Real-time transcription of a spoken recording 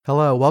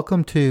Hello,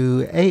 welcome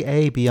to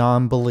AA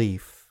Beyond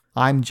Belief.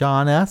 I'm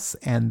John S.,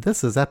 and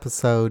this is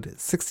episode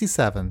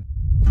 67.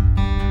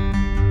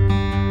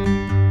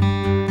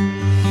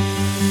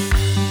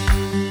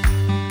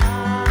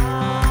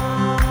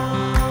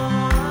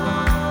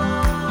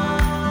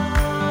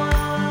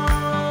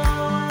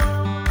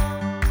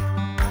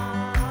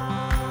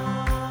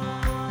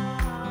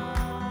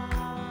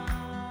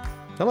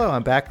 Hello,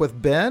 I'm back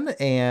with Ben,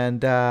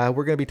 and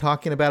we're going to be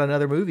talking about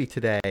another movie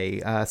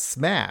today,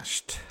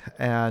 Smashed.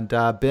 And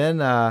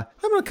Ben, I'm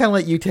going to kind of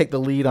let you take the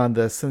lead on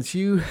this, since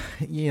you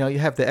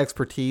have the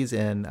expertise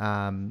in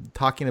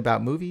talking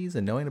about movies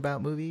and knowing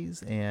about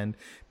movies, and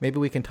maybe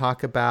we can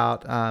talk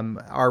about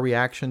our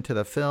reaction to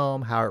the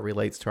film, how it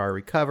relates to our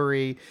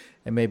recovery,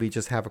 and maybe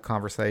just have a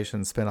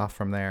conversation, spin off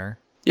from there.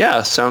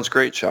 Yeah, sounds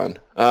great, Sean.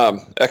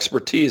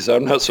 Expertise,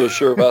 I'm not so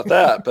sure about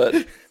that,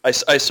 but I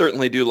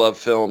certainly do love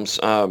films.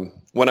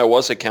 When I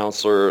was a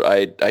counselor,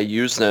 I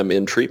used them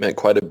in treatment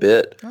quite a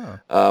bit.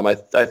 Oh.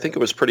 I think it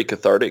was pretty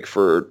cathartic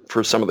for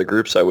some of the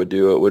groups I would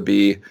do. It would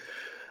be,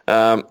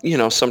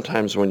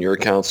 sometimes when you're a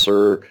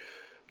counselor,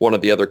 one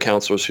of the other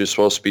counselors who's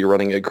supposed to be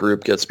running a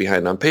group gets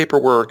behind on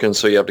paperwork, and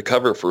so you have to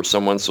cover for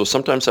someone. So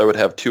sometimes I would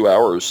have 2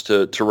 hours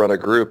to run a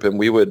group, and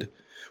we would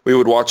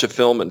watch a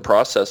film and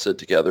process it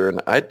together.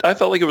 And I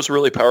felt like it was a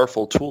really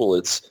powerful tool.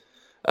 It's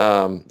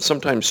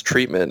sometimes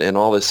treatment and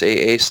all this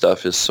AA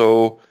stuff is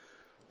so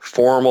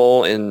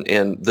formal, and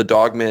the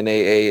dogma in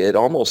AA, it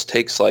almost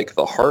takes like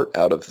the heart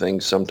out of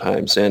things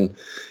sometimes. And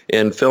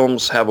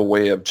films have a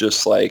way of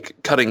just like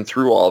cutting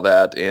through all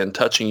that and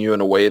touching you in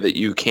a way that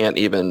you don't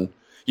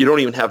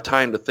even have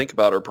time to think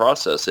about or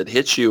process. It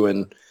hits you,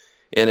 and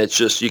it's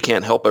just, you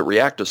can't help but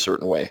react a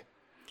certain way.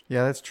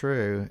 Yeah, that's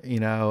true.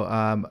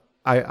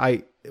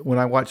 I when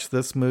I watch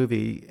this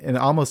movie, and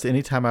almost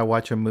any time I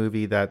watch a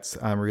movie that's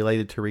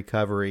related to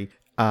recovery,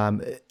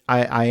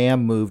 I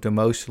am moved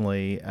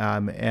emotionally,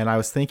 and I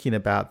was thinking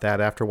about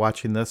that after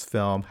watching this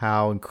film,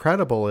 how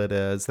incredible it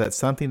is that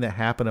something that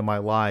happened in my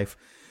life,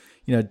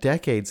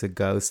 decades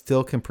ago,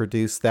 still can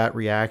produce that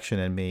reaction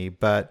in me.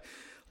 But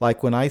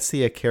like when I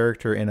see a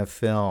character in a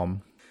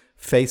film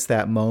face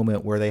that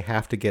moment where they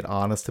have to get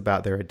honest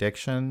about their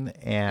addiction,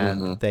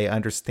 and they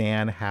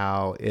understand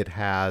how it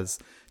has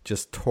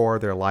just tore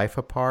their life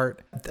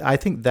apart, I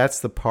think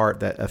that's the part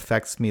that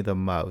affects me the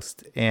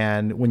most.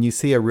 And when you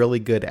see a really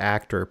good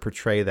actor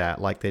portray that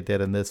like they did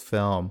in this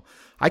film,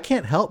 I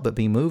can't help but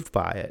be moved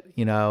by it,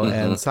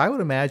 And so I would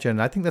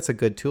imagine, I think that's a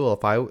good tool.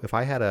 If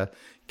I had a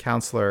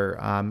counselor,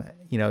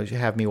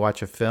 have me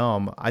watch a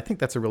film, I think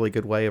that's a really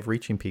good way of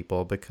reaching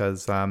people,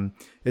 because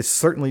it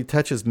certainly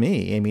touches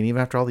me. I mean,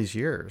 even after all these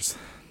years.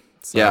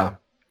 So. Yeah.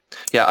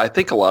 Yeah, I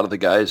think a lot of the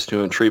guys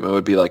doing treatment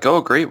would be like, "Oh,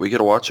 great, we get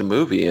to watch a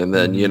movie," and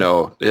then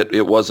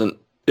it wasn't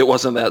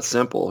that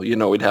simple.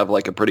 We'd have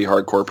like a pretty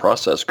hardcore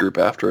process group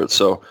after it.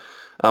 So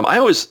I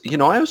always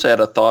had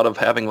a thought of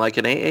having like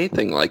an AA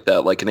thing like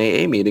that, like an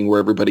AA meeting where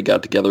everybody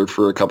got together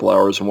for a couple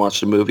hours and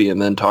watched a movie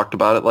and then talked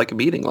about it like a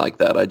meeting like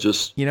that.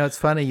 It's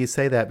funny you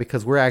say that,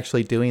 because we're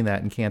actually doing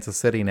that in Kansas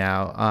City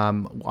now.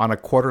 On a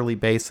quarterly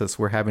basis,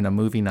 we're having a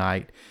movie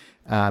night.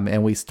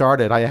 And we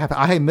started,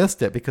 I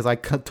missed it because I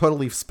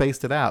totally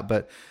spaced it out,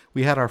 but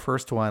we had our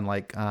first one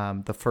like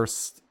the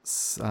first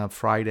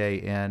Friday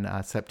in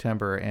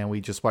September, and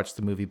we just watched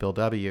the movie Bill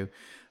W.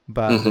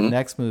 But the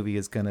next movie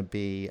is going to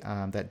be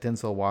that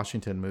Denzel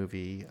Washington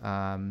movie.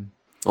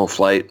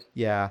 Flight.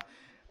 Yeah.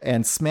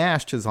 And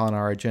Smashed is on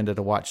our agenda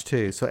to watch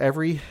too. So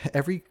every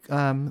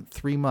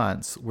 3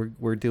 months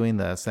we're doing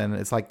this, and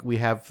it's like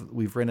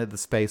we've rented the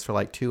space for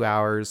like 2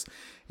 hours,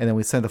 and then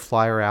we send a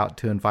flyer out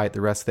to invite the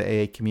rest of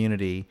the AA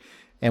community,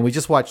 and we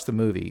just watch the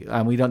movie.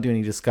 We don't do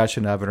any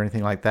discussion of it or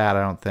anything like that,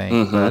 I don't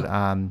think. But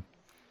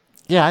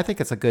yeah, I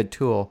think it's a good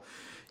tool.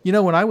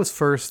 When I was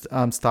first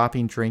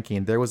stopping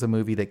drinking, there was a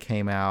movie that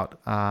came out,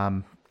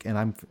 and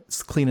I'm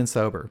clean and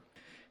sober.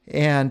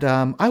 And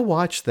I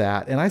watched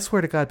that, and I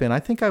swear to God, Ben, I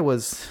think I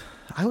was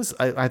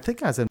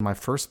in my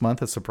first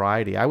month of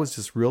sobriety. I was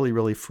just really,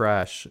 really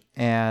fresh,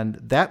 and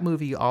that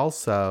movie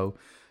also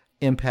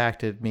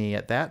impacted me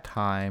at that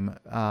time.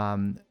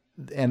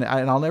 And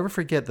I'll never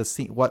forget the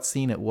scene. What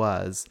scene it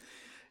was?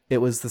 It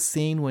was the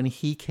scene when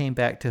he came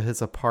back to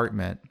his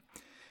apartment,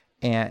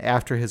 and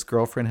after his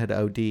girlfriend had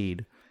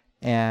OD'd,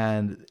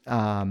 and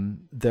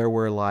there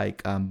were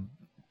like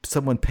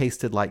someone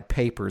pasted like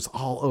papers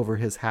all over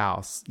his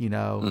house,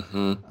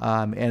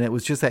 and it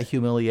was just that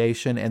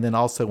humiliation. And then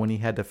also when he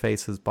had to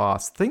face his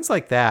boss, things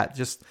like that.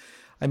 Just,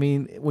 I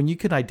mean, when you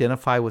can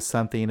identify with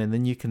something, and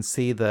then you can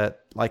see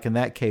that, like in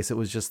that case, it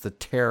was just the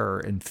terror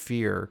and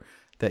fear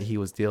that he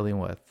was dealing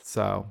with.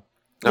 So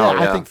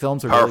I think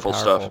films are powerful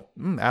really powerful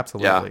stuff.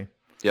 Absolutely.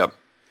 Yeah. Yep.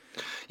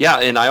 Yeah,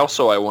 and I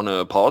want to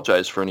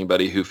apologize for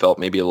anybody who felt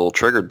maybe a little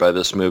triggered by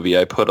this movie.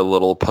 I put a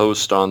little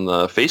post on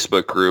the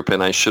Facebook group,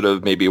 and I should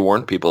have maybe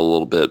warned people a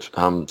little bit.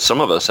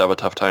 Some of us have a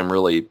tough time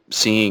really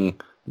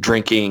seeing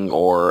drinking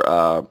or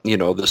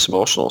this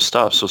emotional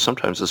stuff. So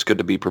sometimes it's good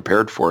to be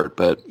prepared for it.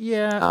 But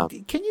Yeah,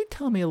 can you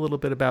tell me a little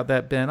bit about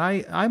that, Ben?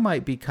 I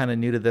might be kind of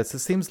new to this. It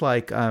seems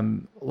like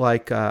I'm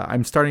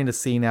starting to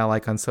see now,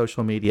 like on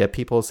social media,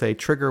 people say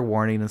trigger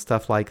warning and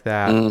stuff like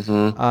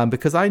that.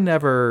 Because I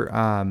never,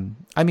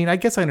 I mean, I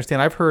guess I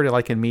understand. I've heard it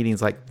like in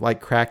meetings,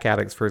 like crack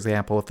addicts, for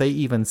example, if they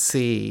even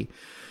see,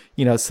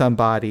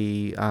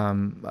 somebody,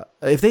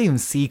 if they even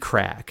see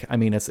crack, I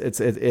mean,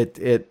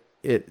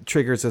 it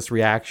triggers this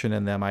reaction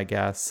in them, I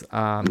guess.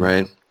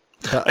 right.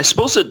 I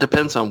suppose it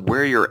depends on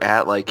where you're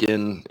at, like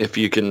if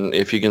you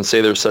can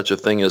say there's such a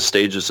thing as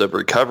stages of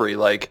recovery.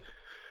 Like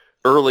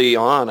early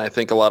on, I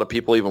think a lot of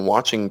people, even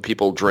watching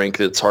people drink,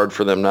 it's hard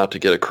for them not to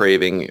get a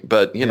craving.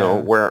 But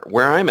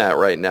where I'm at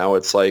right now,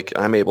 it's like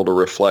I'm able to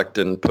reflect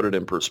and put it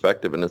in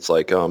perspective, and it's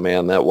like, oh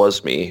man, that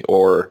was me.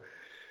 Or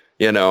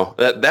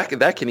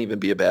that can even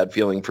be a bad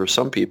feeling for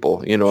some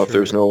people, if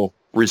there's no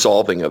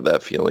resolving of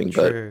that feeling.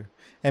 True.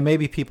 And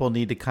maybe people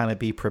need to kind of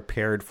be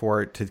prepared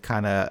for it to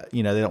kind of,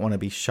 they don't want to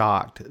be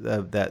shocked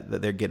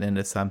that they're getting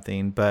into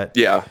something. But,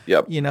 yeah,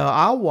 yep.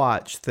 I'll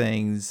watch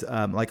things,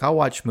 like I'll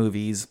watch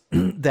movies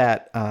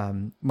that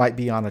might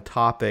be on a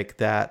topic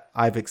that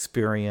I've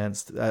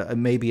experienced,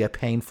 maybe a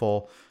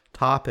painful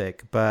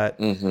topic. But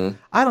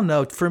I don't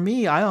know. For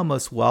me, I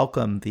almost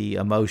welcome the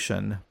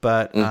emotion.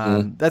 But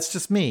that's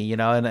just me,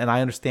 and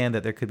I understand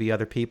that there could be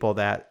other people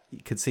that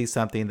could see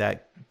something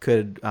that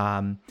could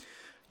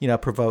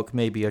provoke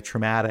maybe a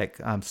traumatic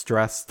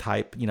stress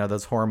type,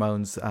 those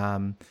hormones.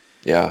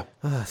 Yeah.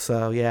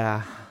 So,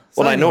 yeah.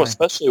 Well, anyway. I know,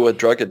 especially with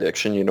drug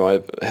addiction,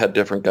 I've had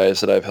different guys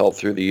that I've helped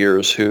through the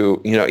years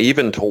who,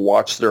 even to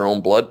watch their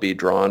own blood be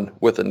drawn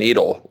with a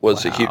needle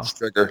was a huge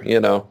trigger,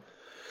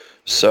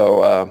 So,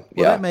 well,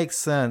 that makes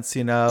sense.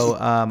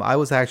 I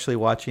was actually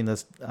watching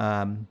this,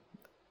 a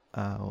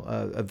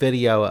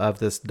video of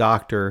this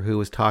doctor who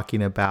was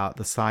talking about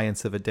the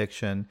science of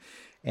addiction.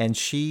 And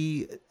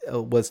she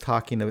was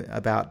talking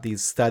about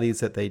these studies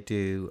that they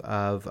do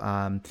of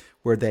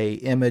where they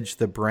image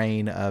the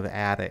brain of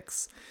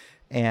addicts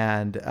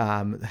and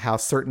how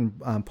certain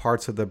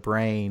parts of the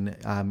brain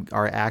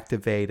are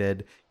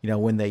activated,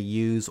 when they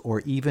use or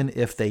even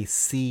if they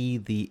see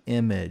the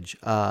image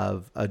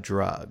of a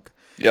drug.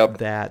 Yep.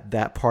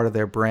 That part of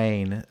their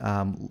brain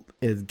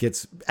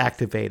gets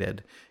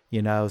activated,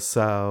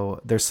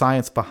 so there's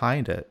science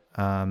behind it.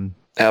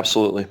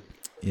 Absolutely.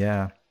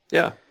 Yeah.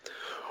 Yeah.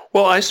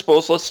 Well, I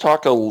suppose let's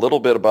talk a little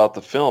bit about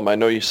the film. I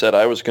know you said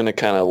I was going to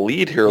kind of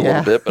lead here a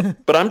little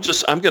bit, but I'm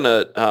going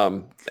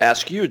to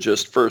ask you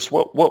just first,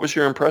 what was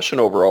your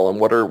impression overall, and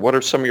what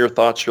are some of your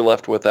thoughts you're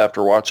left with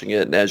after watching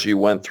it and as you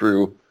went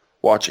through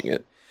watching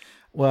it?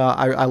 Well,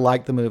 I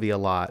liked the movie a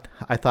lot.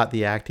 I thought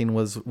the acting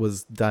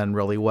was done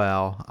really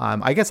well.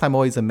 I guess I'm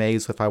always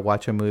amazed if I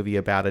watch a movie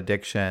about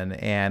addiction,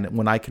 and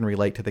when I can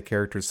relate to the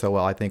characters so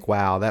well, I think,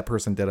 wow, that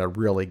person did a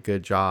really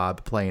good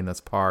job playing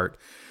this part.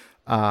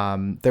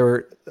 I'll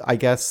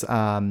just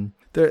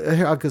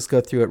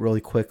go through it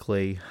really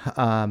quickly.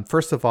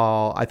 First of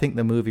all, I think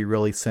the movie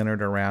really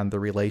centered around the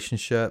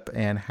relationship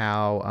and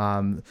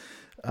how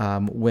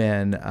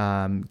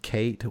when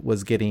Kate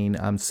was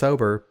getting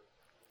sober,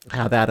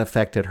 how that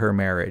affected her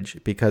marriage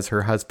because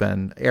her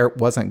husband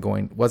wasn't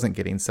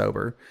getting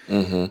sober,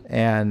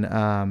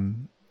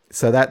 and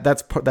so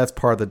that's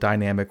part of the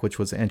dynamic, which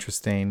was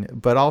interesting.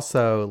 But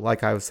also,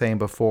 like I was saying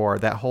before,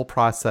 that whole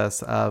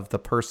process of the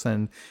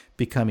person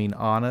becoming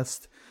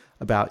honest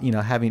about,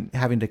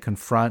 having to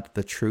confront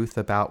the truth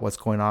about what's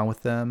going on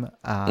with them,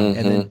 and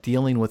then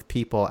dealing with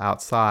people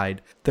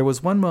outside. There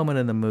was one moment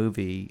in the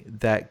movie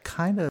that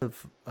kind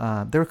of,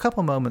 there were a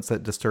couple moments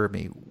that disturbed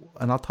me,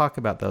 and I'll talk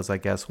about those, I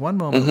guess. One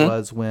moment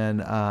was when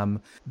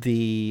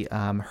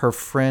her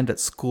friend at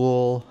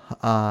school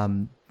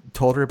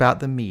told her about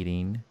the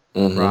meeting,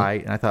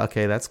 right? And I thought,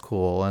 okay, that's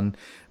cool.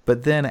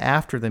 But then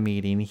after the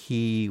meeting,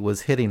 he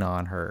was hitting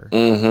on her.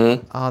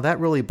 Oh, that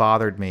really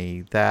bothered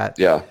me. But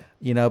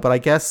I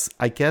guess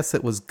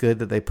it was good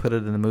that they put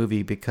it in the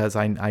movie because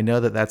I know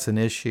that that's an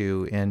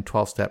issue in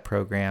 12-step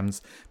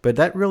programs. But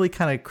that really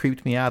kind of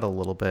creeped me out a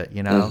little bit,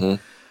 And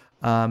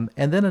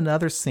then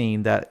another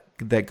scene that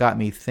got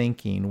me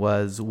thinking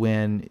was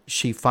when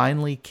she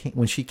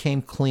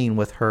came clean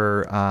with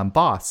her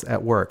boss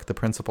at work, the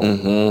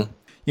principal.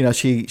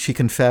 She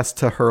confessed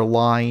to her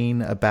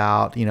lying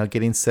about,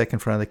 getting sick in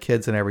front of the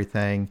kids and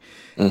everything.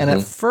 And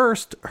at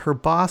first, her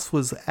boss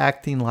was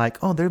acting like,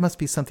 oh, there must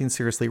be something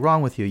seriously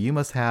wrong with you. You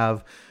must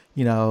have,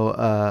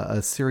 a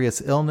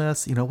serious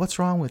illness. What's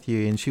wrong with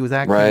you? And she was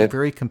acting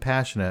very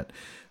compassionate.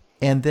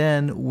 And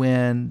then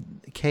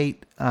when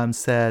Kate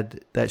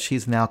said that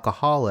she's an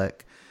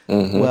alcoholic,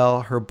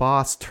 well, her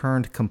boss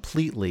turned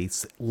completely,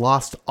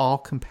 lost all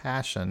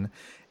compassion,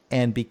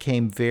 and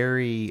became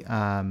very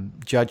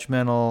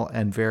judgmental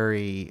and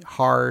very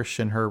harsh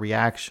in her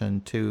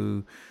reaction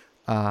to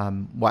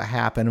what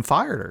happened and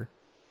fired her.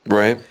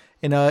 Right.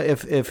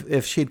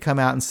 If she'd come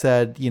out and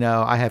said,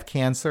 I have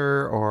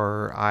cancer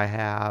or I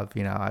have,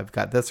 I've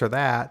got this or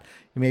that,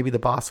 maybe the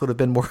boss would have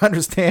been more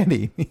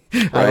understanding.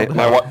 I Right. don't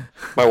know.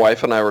 My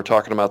wife and I were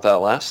talking about that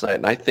last night,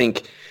 and I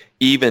think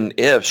even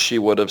if she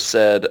would have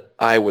said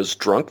I was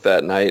drunk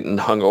that night and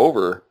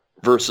hungover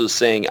versus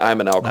saying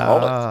I'm an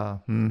alcoholic,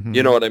 you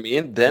know Mm-hmm. what I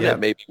mean? Then it Yep.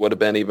 maybe would have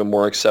been even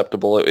more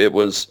acceptable. It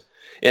was,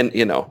 and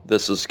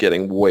this is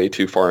getting way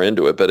too far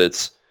into it, but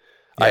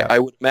Yep. I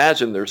would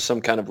imagine there's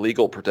some kind of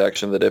legal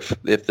protection that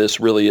if this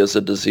really is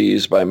a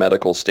disease by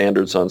medical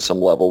standards on some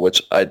level,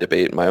 which I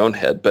debate in my own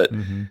head, but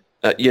Mm-hmm.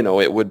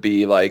 it would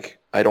be like,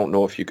 I don't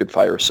know if you could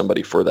fire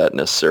somebody for that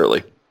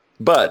necessarily.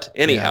 But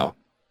Yeah. anyhow,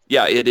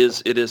 yeah, it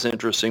is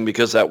interesting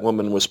because that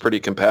woman was pretty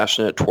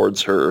compassionate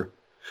towards her.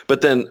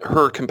 But then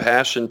her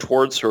compassion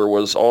towards her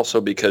was also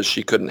because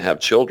she couldn't have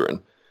children.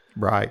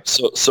 Right.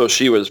 So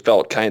she was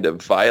felt kind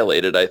of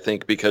violated, I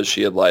think, because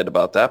she had lied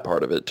about that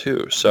part of it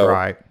too. So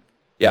Right.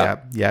 yeah. Yeah.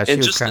 Yeah. She And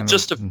was just kind of.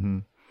 just to Mm-hmm.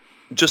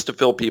 just to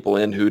fill people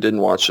in who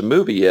didn't watch the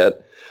movie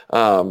yet,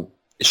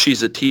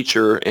 she's a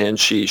teacher and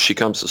she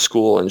comes to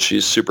school and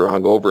she's super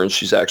hungover and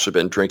she's actually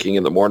been drinking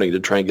in the morning to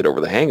try and get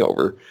over the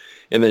hangover.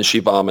 And then she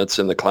vomits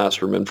in the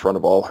classroom in front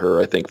of all her,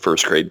 I think,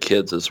 first grade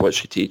kids is what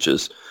she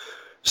teaches.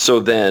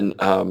 So then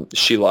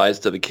she lies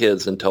to the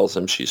kids and tells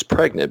them she's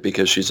pregnant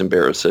because she's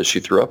embarrassed that she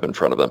threw up in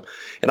front of them.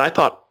 And I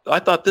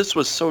thought this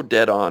was so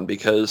dead on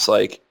because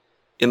like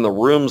in the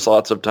rooms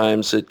lots of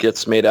times it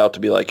gets made out to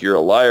be like you're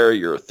a liar,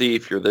 you're a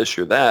thief, you're this,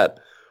 you're that.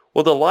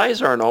 Well, the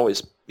lies aren't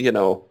always,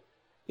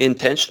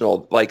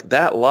 intentional. Like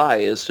that lie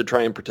is to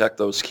try and protect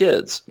those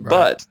kids. Right.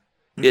 But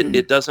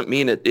it doesn't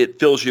mean it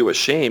fills you with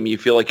shame. You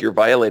feel like you're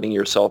violating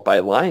yourself by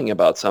lying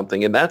about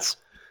something. And that's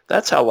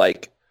how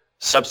like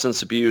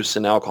substance abuse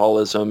and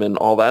alcoholism and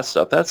all that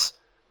stuff.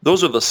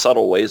 Those are the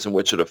subtle ways in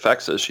which it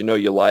affects us.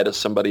 You lie to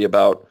somebody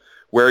about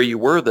where you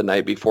were the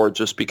night before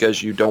just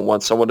because you don't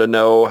want someone to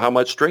know how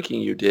much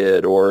drinking you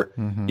did or,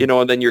 Mm-hmm.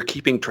 and then you're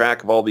keeping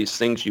track of all these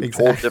things you've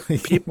told Exactly.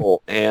 different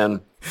people. And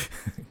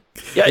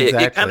yeah, it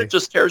kind of Exactly.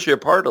 just tears you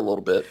apart a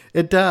little bit.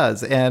 It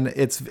does, and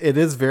it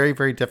is very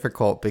very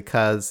difficult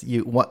because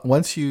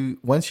once you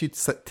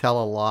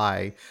tell a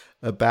lie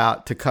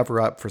about to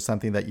cover up for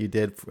something that you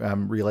did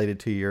related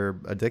to your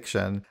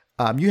addiction.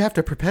 You have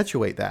to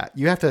perpetuate that.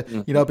 You have to,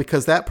 Mhm.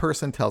 because that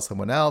person tells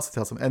someone else,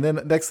 and then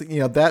next thing,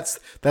 that's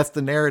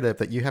the narrative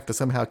that you have to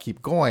somehow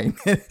keep going,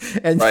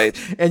 and Right.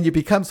 and you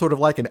become sort of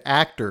like an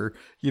actor,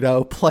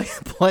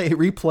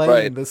 replaying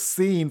Right. the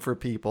scene for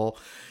people.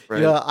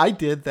 Right. I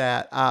did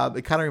that.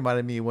 It kind of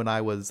reminded me when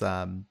I was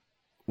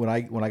when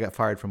I got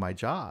fired from my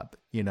job.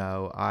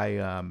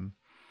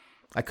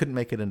 I couldn't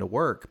make it into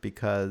work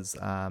because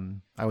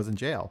I was in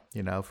jail.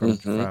 From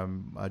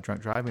Mhm. a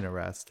drunk driving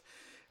arrest,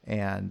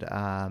 and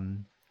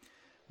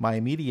my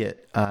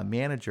immediate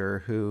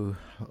manager, who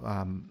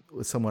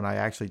was someone I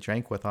actually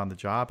drank with on the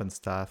job and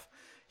stuff,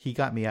 he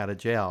got me out of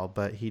jail,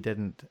 but he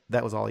didn't.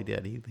 That was all he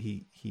did.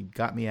 He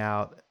got me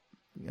out,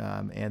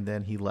 and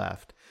then he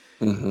left.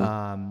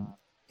 Mhm.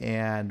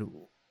 And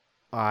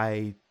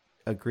I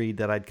agreed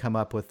that I'd come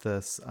up with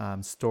this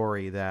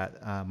story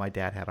that my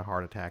dad had a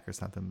heart attack or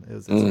something.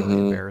 It's really Mhm.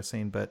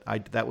 embarrassing, but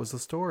that was the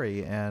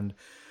story, and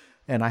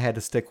I had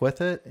to stick with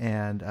it,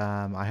 and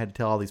I had to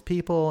tell all these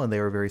people, and they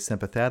were very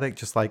sympathetic,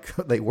 just like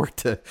they were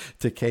to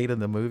Kate in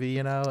the movie,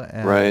 and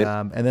Right.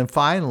 and then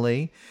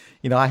finally,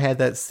 I had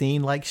that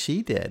scene like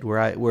she did,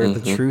 where the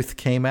Mhm. truth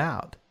came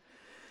out.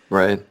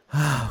 Right.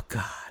 Oh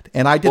God!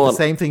 And I did Well, the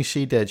same thing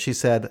she did. She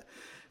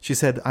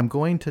said, I'm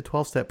going to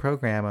 12-step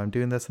program. I'm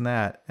doing this and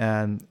that.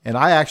 And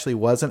I actually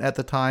wasn't at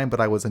the time, but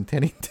I was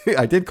intending to.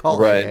 I did call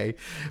Right. AA,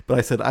 but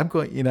I said, I'm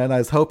going, and I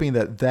was hoping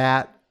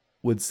that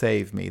would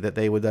save me, that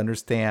they would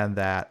understand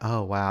that,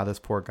 oh, wow, this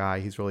poor guy,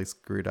 he's really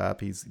screwed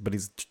up. But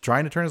he's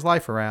trying to turn his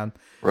life around.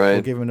 We'll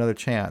Right. give him another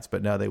chance.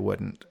 But no, they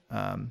wouldn't.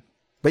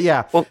 But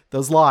yeah, Well,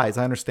 those lies,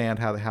 I understand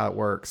how it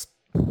works.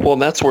 Well,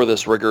 and that's where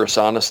this rigorous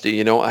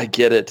honesty, I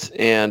get it.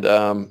 And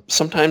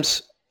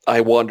sometimes I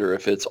wonder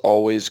if it's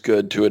always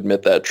good to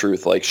admit that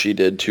truth like she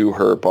did to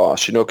her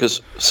boss,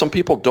 because some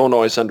people don't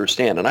always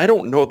understand. And I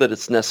don't know that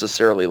it's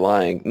necessarily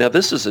lying. Now,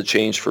 this is a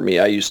change for me.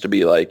 I used to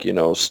be like,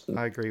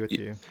 I agree with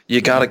you. you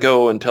got to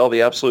go and tell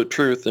the absolute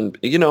truth. And,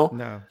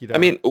 No, you don't. I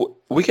mean,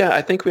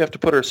 I think we have to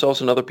put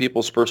ourselves in other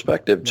people's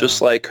perspective,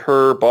 just Yeah. like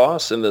her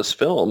boss in this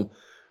film.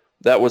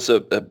 That was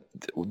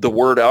the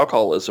word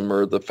alcoholism,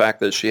 or the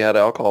fact that she had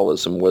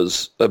alcoholism,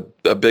 was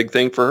a big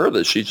thing for her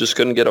that she just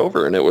couldn't get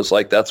over. And it was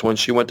like, that's when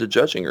she went to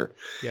judging her.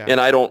 Yeah.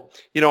 And I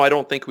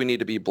don't think we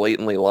need to be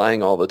blatantly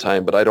lying all the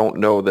time, but I don't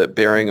know that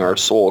bearing our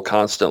soul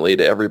constantly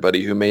to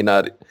everybody who may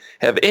not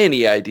have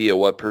any idea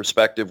what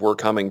perspective we're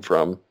coming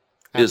from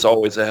is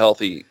always a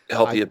healthy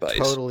I advice.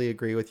 totally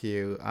agree with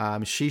you.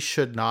 She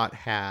should not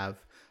have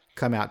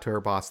come out to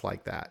her boss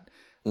like that,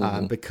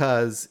 Mm-hmm.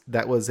 because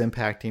that was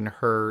impacting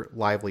her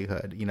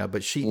livelihood.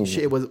 But she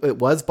Mm-hmm. it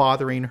was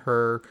bothering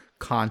her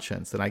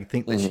conscience, and I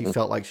think that Mm-hmm. she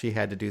felt like she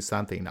had to do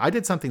something. I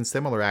did something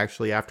similar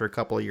actually after a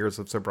couple of years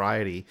of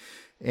sobriety,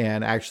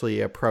 and actually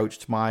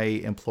approached my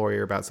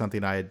employer about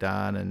something I had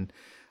done,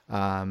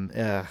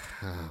 and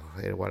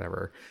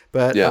whatever.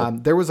 But Yeah.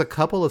 there was a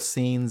couple of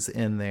scenes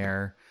in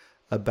there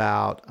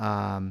about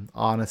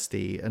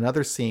honesty.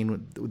 Another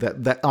scene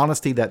that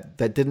honesty that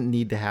didn't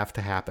need to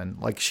happen.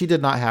 Like, she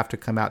did not have to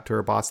come out to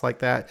her boss like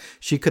that.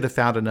 She could have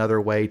found another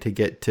way to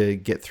get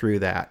through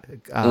that.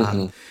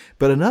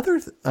 But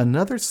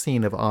another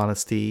scene of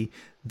honesty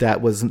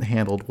that wasn't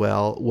handled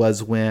well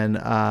was when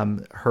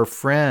her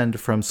friend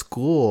from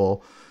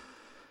school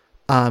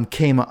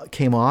came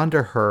on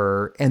to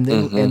her and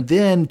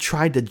then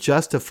tried to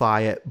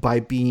justify it by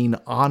being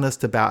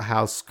honest about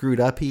how screwed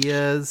up he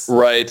is.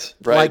 Right.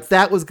 Like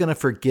that was going to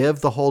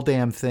forgive the whole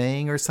damn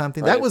thing or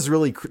something. Right. That was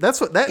really,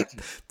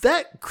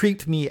 that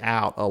creeped me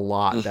out a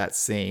lot, that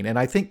scene. And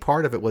I think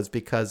part of it was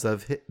because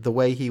of the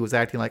way he was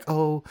acting, like,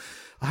 oh,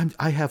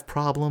 I have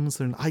problems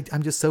and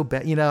I'm just so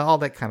bad, all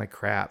that kind of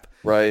crap.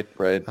 Right.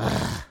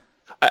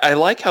 I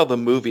like how the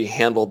movie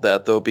handled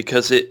that, though,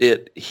 because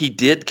he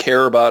did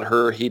care about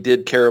her. He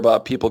did care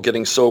about people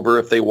getting sober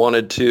if they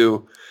wanted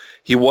to.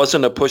 He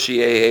wasn't a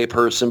pushy AA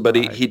person, but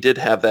he did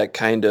have that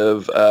kind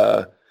of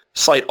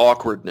slight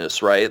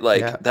awkwardness, right?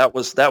 Like that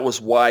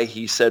was why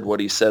he said what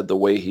he said the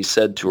way he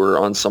said to her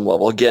on some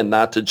level. Again,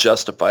 not to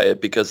justify it,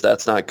 because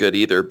that's not good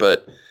either,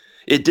 but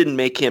it didn't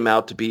make him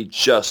out to be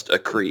just a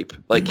creep.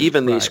 Like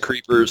even these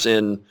creepers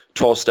in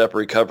 12-Step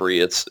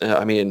Recovery,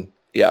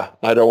 yeah,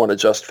 I don't want to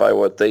justify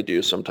what they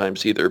do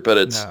sometimes either, but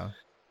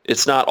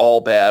it's not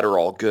all bad or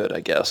all good,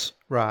 I guess.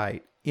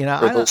 Right.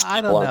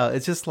 I don't know.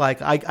 It's just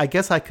like, I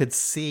guess I could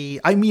see,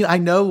 I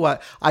know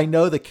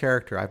the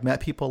character. I've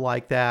met people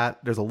like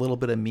that. There's a little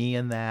bit of me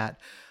in that.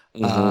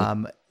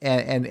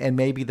 And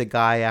maybe the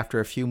guy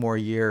after a few more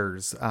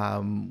years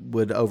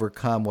would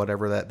overcome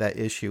whatever that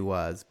issue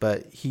was.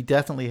 But he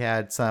definitely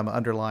had some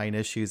underlying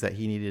issues that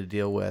he needed to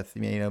deal with,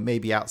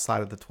 maybe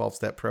outside of the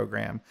 12-step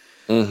program.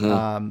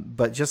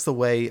 But just the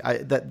way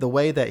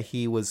that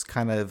he was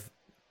kind of,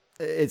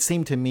 it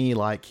seemed to me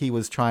like he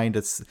was trying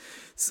to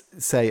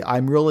say,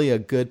 I'm really a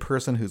good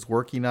person who's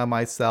working on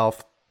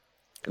myself.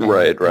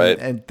 Right.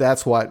 And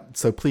that's what,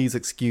 so please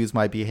excuse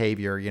my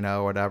behavior,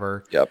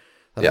 whatever. Yep.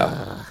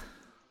 Yeah.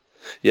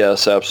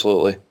 Yes,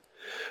 absolutely.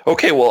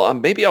 Okay, well,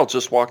 maybe I'll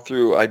just walk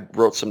through. I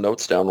wrote some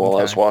notes down while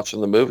I was watching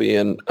the movie,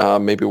 and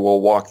maybe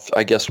we'll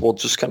I guess we'll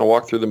just kind of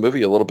walk through the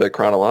movie a little bit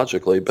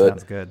chronologically.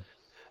 But sounds good.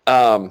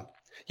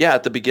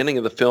 At the beginning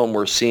of the film,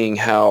 we're seeing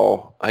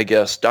how, I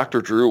guess,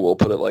 Dr. Drew will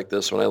put it like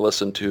this when I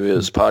listen to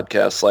his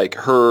podcast, like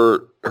her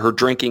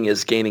drinking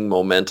is gaining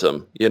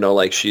momentum,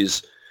 like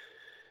she's,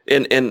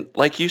 and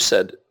like you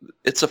said,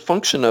 it's a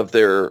function of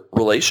their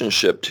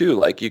relationship too.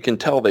 Like you can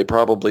tell they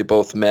probably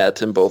both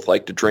met and both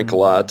like to drink a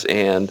lot.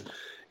 And,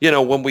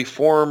 when we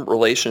form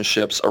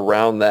relationships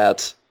around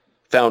that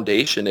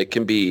foundation, it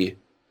can be,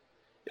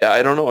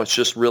 I don't know, it's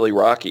just really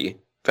rocky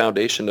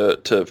foundation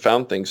to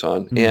found things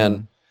on.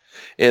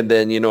 And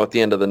then, at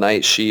the end of the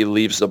night, she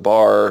leaves the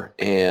bar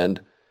and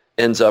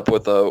ends up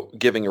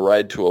giving a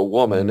ride to a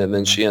woman. And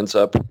then she ends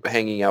up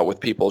hanging out with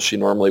people she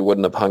normally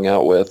wouldn't have hung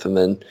out with. And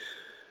then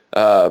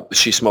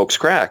she smokes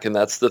crack. And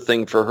that's the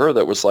thing for her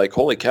that was like,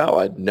 holy cow,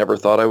 I never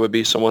thought I would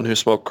be someone who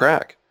smoked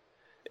crack.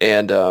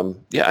 And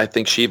I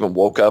think she even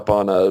woke up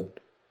on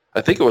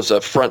I think it was a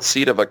front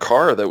seat of a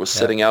car that was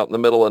sitting out in the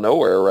middle of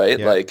nowhere, right?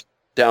 Yeah. Like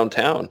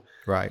downtown.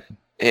 Right.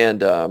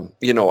 And,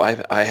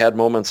 I had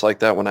moments like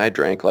that when I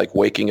drank, like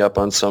waking up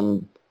on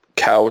some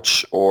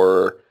couch,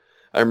 or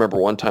I remember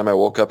one time I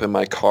woke up in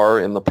my car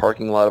in the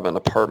parking lot of an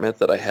apartment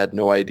that I had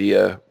no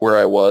idea where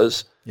I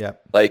was. Yeah.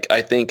 Like,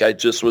 I think I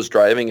just was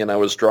driving and I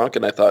was drunk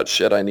and I thought,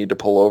 shit, I need to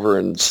pull over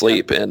and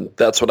sleep. And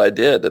that's what I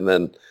did. And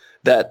then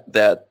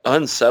that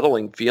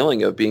unsettling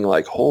feeling of being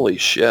like, holy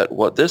shit,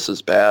 this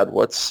is bad.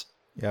 What's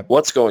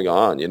going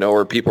on?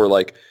 Or people are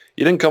like,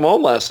 you didn't come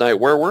home last night.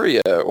 Where were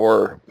you?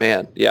 Or,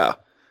 man, yeah.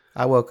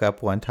 I woke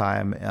up one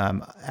time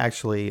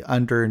actually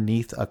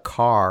underneath a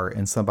car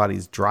in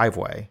somebody's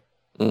driveway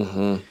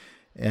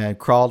and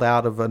crawled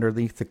out of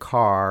underneath the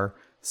car,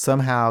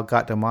 somehow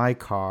got to my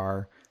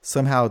car,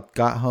 somehow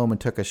got home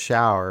and took a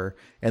shower,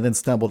 and then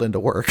stumbled into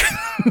work.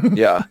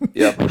 Yeah.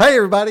 Hey,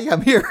 everybody,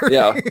 I'm here.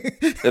 Yeah.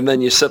 And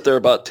then you sit there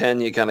about 10,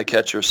 you kind of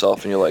catch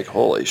yourself, and you're like,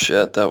 holy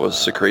shit, that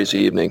was a crazy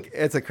evening.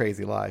 It's a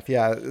crazy life.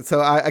 Yeah.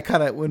 So I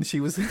kind of, when she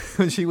was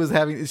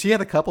having, she had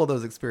a couple of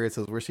those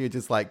experiences where she had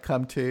just like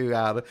come to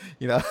out of,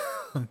 Yeah.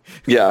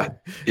 Yeah.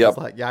 It's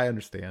like, yeah, I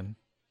understand.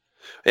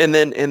 And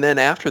then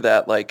after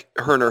that, like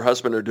her and her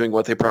husband are doing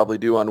what they probably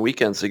do on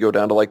weekends. They go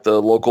down to like the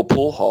local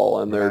pool hall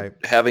and they're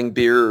having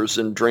beers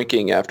and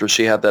drinking after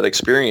she had that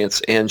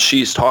experience. And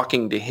she's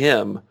talking to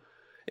him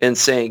and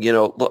saying,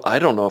 look, I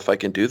don't know if I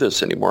can do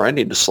this anymore. I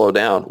need to slow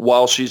down,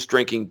 while she's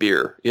drinking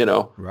beer,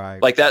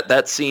 Right. Like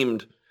that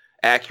seemed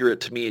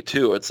accurate to me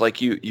too. It's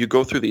like you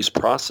go through these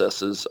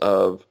processes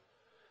of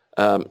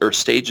or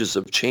stages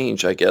of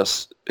change, I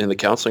guess, in the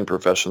counseling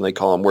profession, they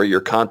call them, where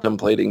you're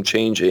contemplating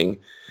changing,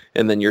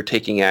 and then you're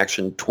taking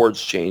action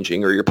towards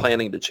changing, or you're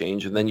planning to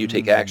change, and then you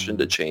take action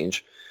to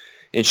change.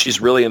 And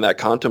she's really in that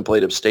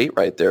contemplative state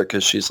right there,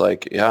 because she's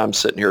like, yeah, I'm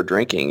sitting here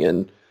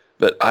drinking,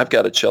 but I've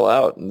got to chill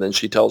out. And then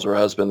she tells her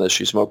husband that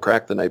she smoked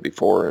crack the night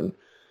before, and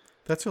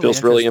That's really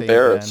feels really interesting, Ben,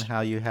 embarrassed.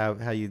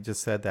 how you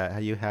just said that, how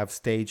you have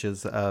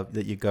stages of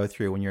that you go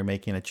through when you're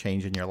making a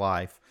change in your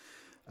life.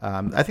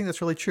 I think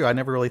that's really true. I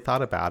never really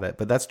thought about it,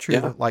 but that's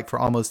Yeah. true. Like for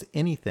almost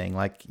anything,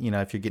 like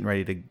if you're getting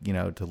ready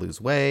to to lose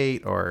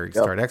weight or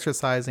Yep. start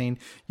exercising,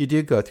 you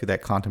do go through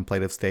that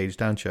contemplative stage,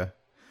 don't you?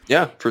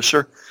 Yeah, for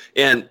sure.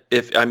 And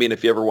if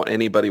you ever want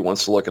anybody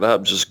wants to look it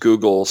up, just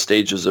Google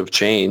stages of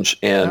change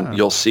and Oh,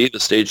 you'll see the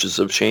stages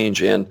of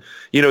change. And,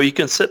 you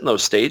can sit in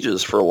those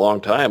stages for a long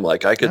time.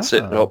 Like I could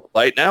sit, oh,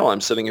 right now I'm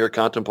sitting here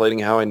contemplating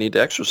how I need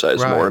to exercise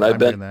more. right. And I'm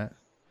hearing that.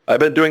 I've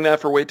been doing that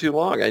for way too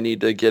long. I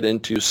need to get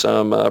into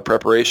some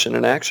preparation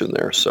and action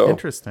there. So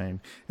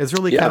Interesting. It's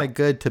really kind yeah, of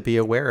good to be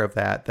aware of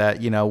that.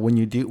 That when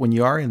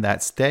you are in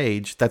that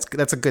stage,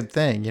 that's a good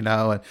thing. And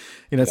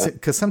yeah.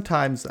 because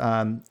sometimes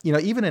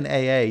even in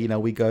AA,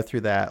 we go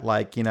through that.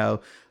 Like like,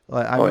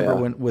 I Oh remember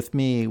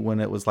yeah. when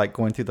it was like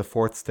going through the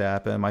fourth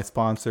step, and my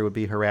sponsor would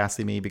be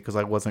harassing me because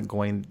I wasn't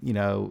going,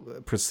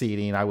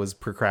 proceeding. I was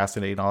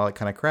procrastinating, all that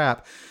kind of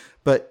crap.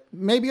 But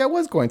maybe I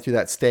was going through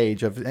that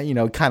stage of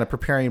kind of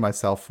preparing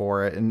myself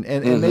for it, and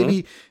Hmm.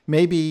 maybe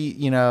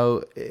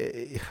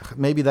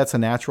maybe that's a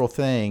natural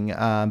thing,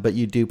 but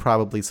you do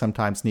probably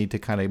sometimes need to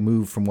kind of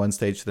move from one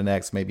stage to the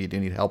next. Maybe you do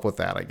need help with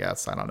that, I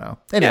guess. I don't know.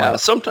 Yeah, Anyway.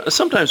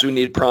 sometimes we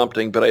need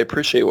prompting, but I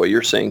appreciate what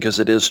you're saying because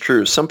it is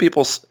true. Some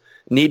people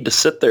need to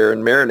sit there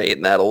and marinate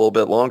in that a little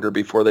bit longer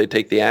before they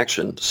take the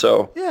action.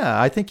 So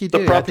Yeah, I think you the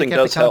do. I prompting think you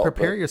have to does kind of help.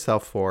 prepare But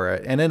yourself for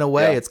it. And in a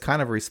way, yeah. it's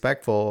kind of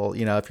respectful,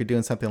 if you're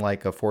doing something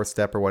like a fourth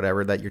step or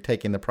whatever, that you're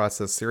taking the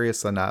process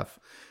serious enough,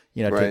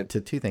 Right.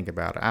 to think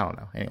about it. I don't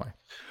know. Anyway.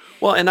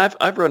 Well, and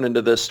I've run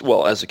into this,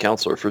 well, as a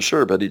counselor for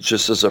sure, but it's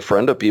just as a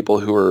friend of people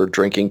who are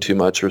drinking too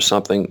much or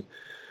something.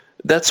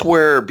 That's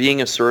where being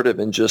assertive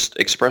and just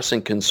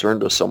expressing concern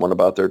to someone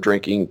about their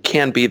drinking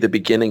can be the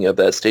beginning of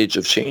that stage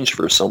of change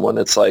for someone.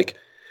 It's like,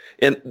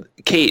 and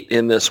Kate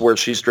in this where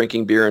she's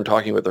drinking beer and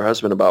talking with her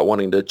husband about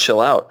wanting to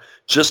chill out,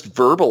 just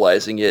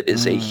verbalizing it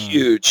is a Mm,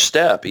 huge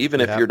step.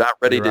 Even if you're yep, not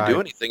ready you're to do right.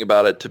 anything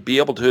about it, to be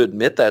able to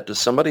admit that to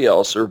somebody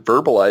else or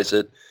verbalize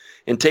it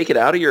and take it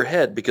out of your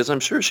head, because I'm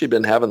sure she'd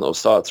been having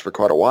those thoughts for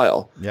quite a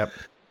while, Yep.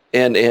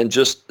 and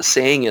just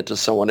saying it to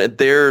someone. And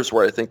there's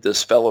where I think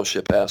this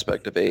fellowship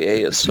aspect of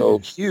AA is so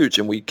huge,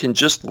 and we can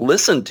just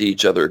listen to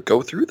each other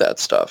go through that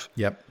stuff.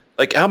 Yep.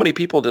 Like, how many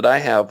people did I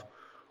have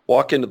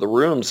walk into the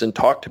rooms and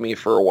talk to me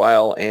for a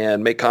while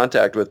and make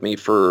contact with me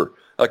for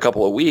a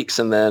couple of weeks,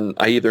 and then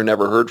I either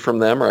never heard from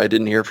them or I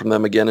didn't hear from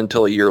them again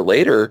until a year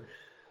later?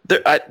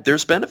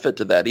 There's benefit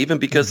to that, even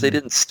because they Hmm.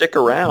 didn't stick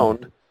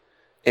around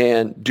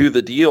and do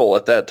the deal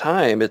at that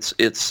time.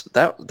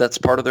 That's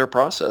part of their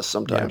process Yep.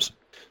 sometimes.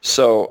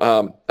 So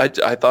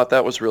I thought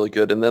that was really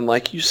good. And then,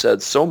 like you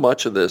said, so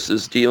much of this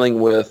is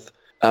dealing with,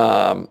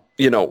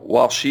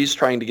 while she's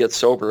trying to get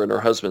sober and her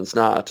husband's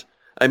not.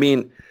 I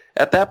mean,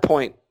 at that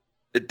point,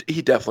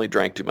 he definitely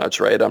drank too much,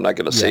 right? I'm not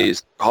going to say Yeah.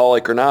 he's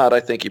alcoholic or not. I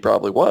think he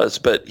probably was,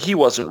 but he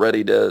wasn't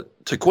ready to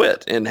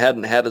quit and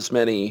hadn't had as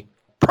many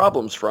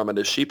problems from it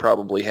as she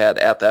probably had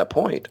at that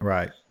point.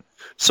 Right.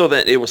 So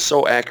that it was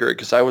so accurate,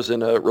 because I was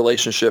in a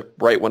relationship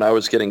right when I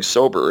was getting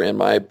sober, and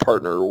my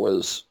partner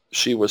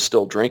she was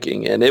still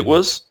drinking, and it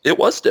was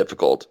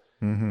difficult.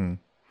 Mm-hmm.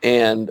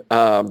 And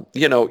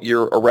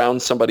you're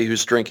around somebody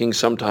who's drinking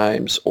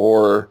sometimes,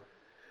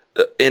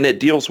 and it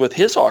deals with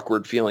his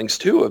awkward feelings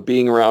too of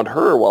being around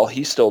her while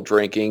he's still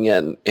drinking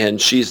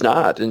and she's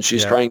not, and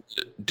she's Yep. trying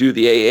to do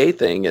the AA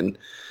thing. And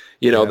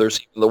Yep.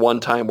 there's even the one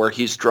time where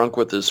he's drunk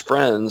with his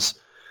friends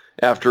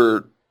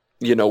after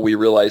we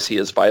realize he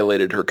has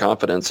violated her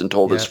confidence and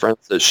told his Yep.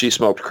 friends that she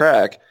smoked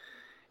crack.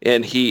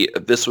 And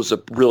this was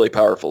a really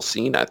powerful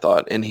scene, I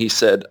thought. And he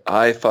said,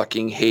 "I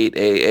fucking hate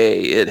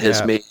AA. It has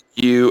Yep. made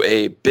you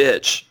a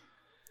bitch."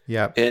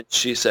 Yep. And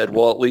she said,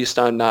 "Well, at least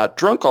I'm not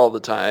drunk all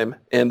the time."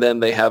 And then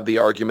they have the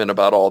argument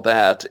about all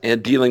that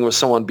and dealing with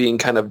someone being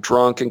kind of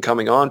drunk and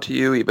coming on to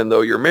you, even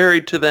though you're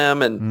married to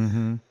them, and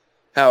Mm-hmm.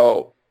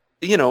 how,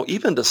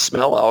 even to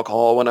smell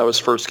alcohol when I was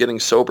first getting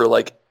sober,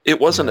 like, it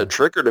wasn't Yeah. a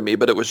trigger to me,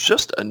 but it was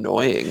just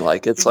annoying.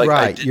 Like, it's like,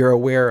 Right. You're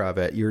aware of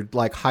it. You're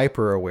like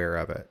hyper aware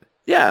of it.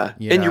 yeah.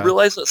 You And you know?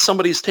 realize that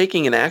somebody's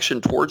taking an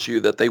action towards you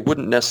that they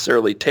wouldn't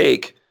necessarily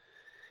take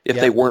if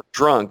they Yep. weren't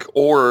drunk,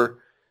 or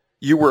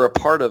you were a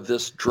part of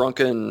this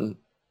drunken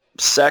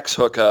sex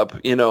hookup,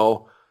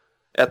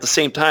 at the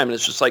same time. And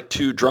it's just like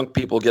two drunk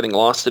people getting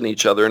lost in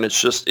each other. And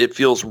it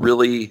feels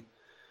really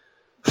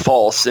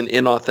false and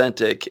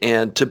inauthentic.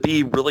 And to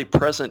be really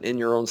present in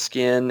your own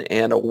skin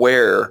and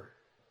aware,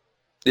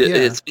 Yeah.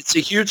 it's a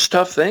huge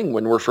tough thing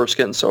when we're first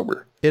getting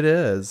sober. It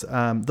is.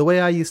 The way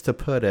I used to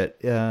put it,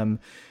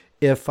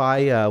 if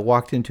I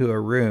walked into a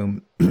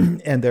room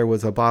and there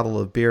was a bottle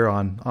of beer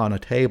on a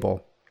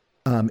table,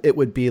 it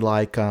would be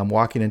like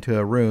walking into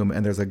a room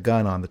and there's a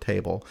gun on the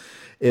table.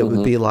 It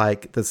would be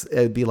like this.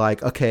 It'd be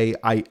like, okay,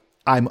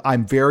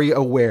 I'm very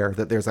aware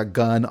that there's a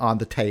gun on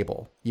the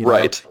table.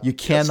 Right. You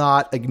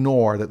cannot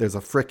ignore that there's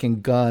a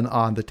freaking gun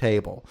on the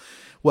table.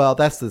 Well,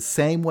 that's the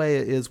same way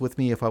it is with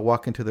me if I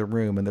walk into the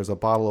room and there's a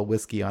bottle of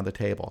whiskey on the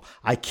table.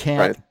 I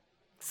can't Right.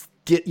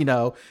 get,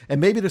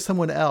 and maybe there's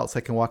someone else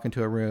that can walk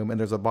into a room and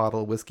there's a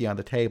bottle of whiskey on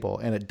the table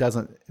and it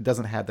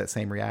doesn't have that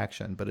same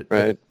reaction, but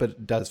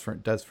it does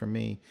for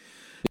me.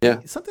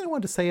 Yeah. Something I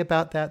wanted to say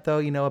about that though,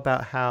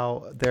 about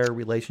how their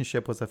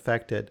relationship was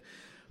affected.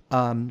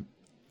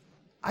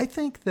 I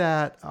think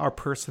that our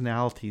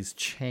personalities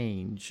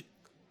change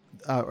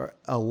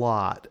a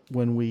lot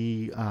when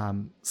we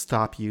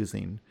stop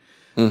using.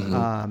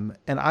 And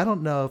I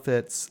don't know if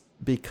it's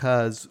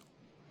because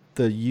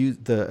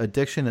the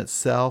addiction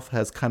itself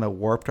has kind of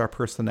warped our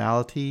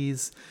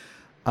personalities,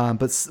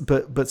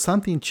 but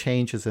something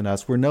changes in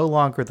us. We're no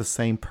longer the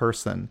same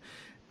person,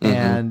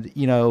 and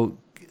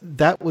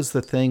that was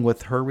the thing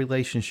with her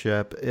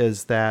relationship,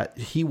 is that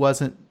he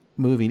wasn't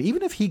moving.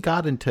 Even if he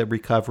got into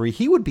recovery,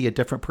 he would be a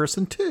different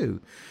person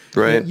too.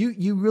 Right.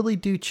 You really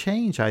do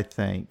change, I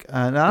think.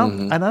 And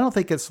I don't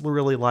think it's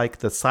really like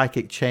the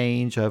psychic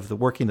change of the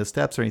working the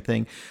steps or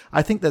anything.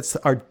 I think that's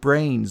our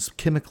brains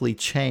chemically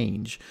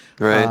change,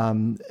 right,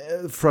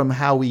 from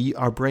how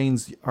our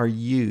brains are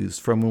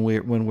used from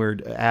when we're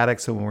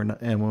addicts and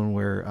when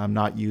we're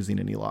not using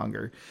any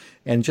longer.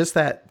 And just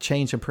that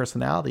change in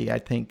personality, I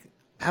think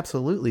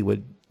absolutely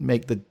would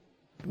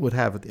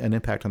have an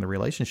impact on the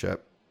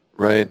relationship.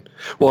 Right.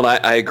 Well,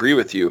 and I agree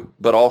with you,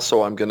 but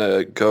also I'm going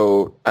to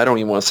go, I don't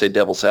even want to say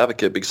devil's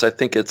advocate, because I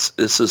think this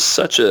is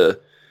such a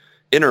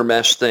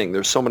intermesh thing.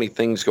 There's so many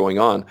things going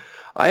on.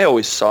 I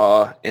always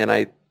saw,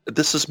 and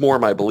this is more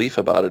my belief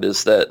about it,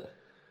 is that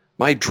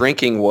my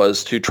drinking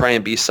was to try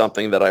and be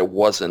something that I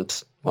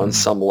wasn't on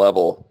some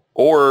level,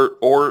 or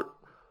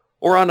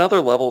on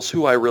other levels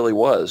who I really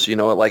was. It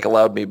like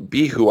allowed me to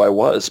be who I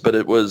was, but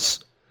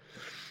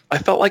I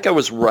felt like I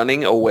was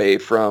running away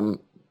from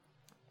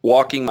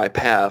walking my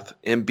path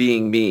and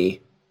being me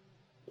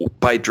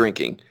by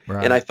drinking.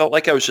 Right. And I felt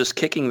like I was just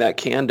kicking that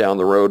can down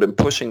the road and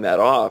pushing that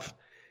off.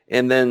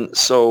 And then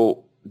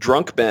so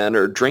drunk Ben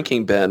or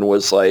drinking Ben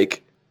was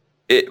like,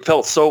 it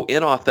felt so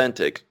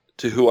inauthentic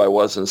to who I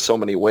was in so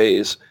many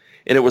ways.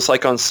 And it was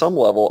like on some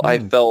level, I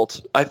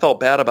felt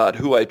bad about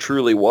who I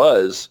truly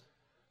was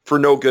for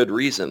no good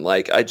reason.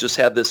 Like I just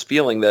had this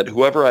feeling that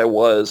whoever I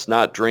was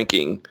not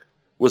drinking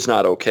was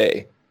not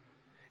okay.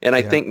 And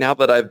I think now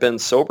that I've been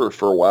sober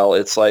for a while,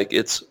 it's like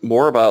it's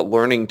more about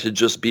learning to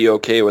just be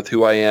okay with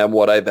who I am,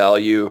 what I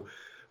value,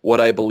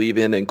 what I believe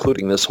in,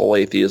 including this whole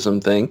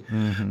atheism thing,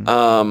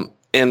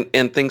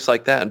 and things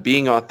like that, and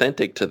being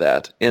authentic to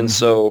that. And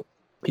so,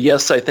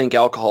 yes, I think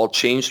alcohol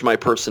changed my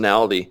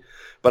personality,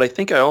 but I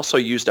think I also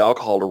used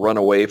alcohol to run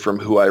away from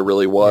who I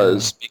really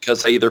was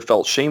because I either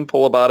felt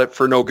shameful about it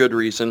for no good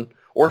reason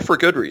or for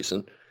good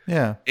reason.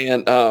 Yeah.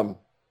 And,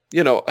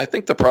 I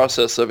think the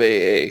process of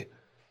AA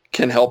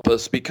can help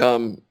us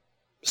become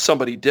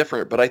somebody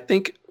different. But I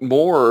think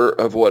more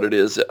of what it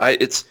is,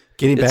 it's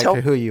getting back to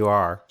who you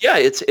are. Yeah,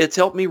 it's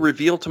helped me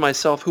reveal to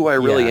myself who I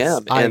really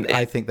am, and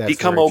I think that's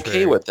become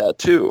okay with that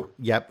too.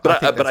 Yep.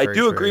 But I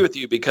do agree with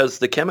you, because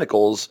the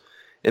chemicals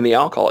in the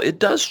alcohol, it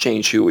does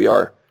change who we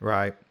are.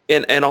 Right.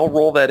 And I'll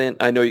roll that in.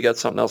 I know you got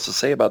something else to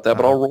say about that,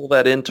 but I'll roll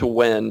that into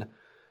when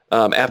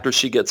after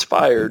she gets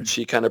fired,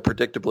 she kind of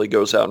predictably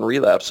goes out and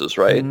relapses,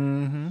 right?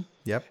 Mm-hmm.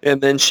 Yep. And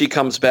then she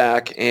comes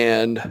back,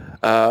 and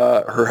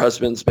her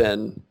husband's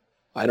been,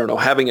 I don't know,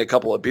 having a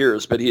couple of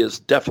beers, but he is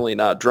definitely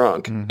not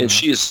drunk, and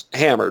she's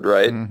hammered,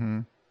 right?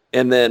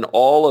 And then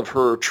all of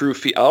her true,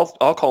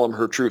 I'll call them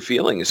her true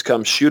feelings,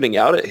 come shooting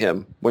out at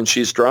him when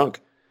she's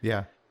drunk.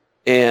 Yeah.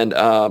 And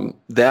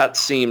that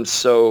seemed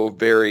so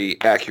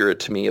very accurate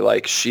to me.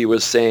 Like she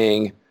was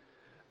saying,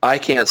 I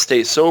can't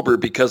stay sober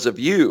because of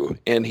you.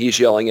 And he's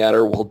yelling at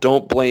her, well,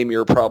 don't blame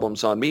your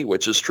problems on me,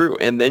 which is true.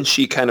 And then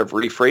she kind of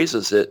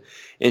rephrases it,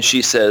 and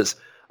she says,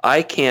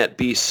 I can't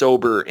be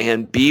sober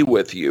and be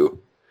with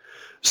you.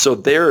 So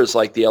there is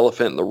like the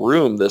elephant in the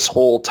room this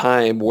whole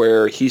time,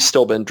 where he's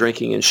still been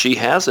drinking and she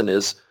hasn't,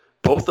 is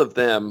both of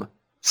them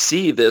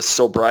see this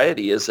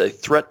sobriety as a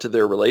threat to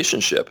their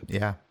relationship.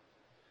 Yeah.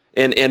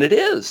 And it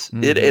is.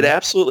 It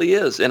absolutely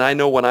is. And I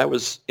know when I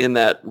was in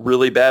that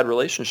really bad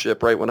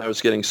relationship, right when I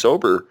was getting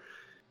sober,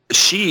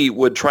 she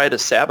would try to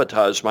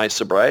sabotage my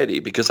sobriety,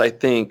 because I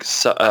think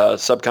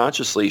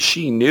subconsciously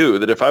she knew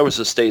that if I was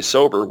to stay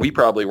sober, we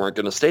probably weren't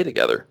going to stay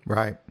together.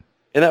 Right.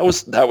 And that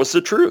was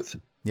the truth.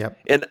 Yep.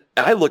 And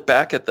I look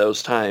back at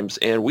those times,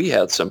 and we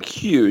had some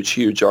huge,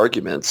 huge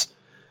arguments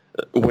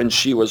when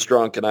she was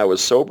drunk and I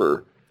was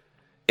sober.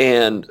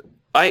 And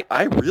I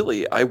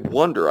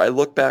wonder, I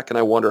look back and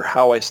I wonder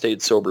how I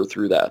stayed sober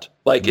through that.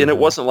 Like, and it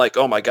wasn't like,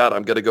 oh my God,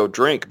 I'm going to go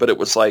drink, but it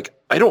was like,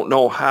 I don't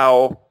know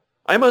how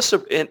I must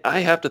have, and I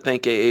have to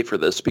thank AA for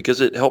this, because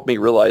it helped me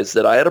realize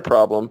that I had a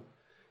problem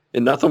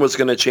and nothing was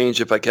going to change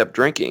if I kept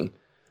drinking.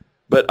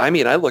 But I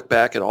mean, I look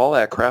back at all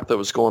that crap that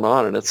was going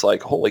on, and it's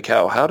like, holy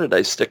cow, how did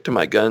I stick to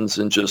my guns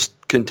and just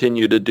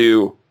continue to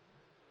do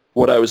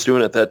what I was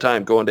doing at that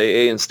time, going to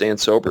AA and staying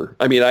sober?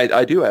 I mean, I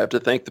have to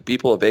thank the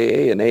people of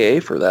AA and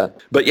AA for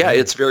that. But yeah,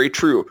 it's very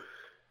true.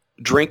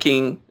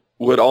 Drinking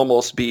would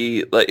almost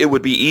be, like, it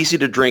would be easy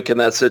to drink in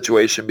that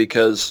situation,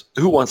 because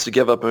who wants to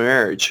give up a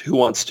marriage? Who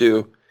wants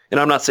to? And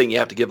I'm not saying you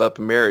have to give up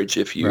a marriage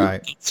if you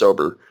get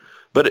sober,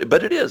 But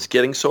it is,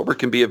 getting sober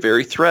can be a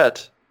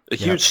Yep.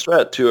 huge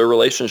threat to a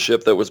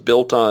relationship that was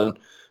built on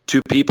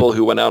two people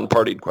who went out and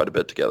partied quite a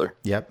bit together.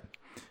 Yep.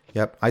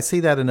 Yep. I see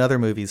that in other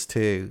movies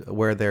too,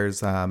 where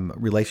there's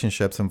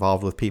relationships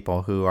involved with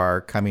people who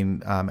are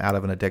coming out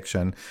of an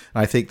addiction. And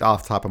I think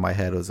off the top of my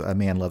head was A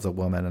Man Loves a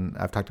Woman. And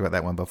I've talked about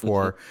that one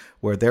before,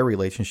 where their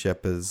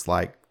relationship is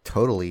like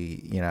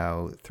totally,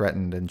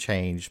 threatened and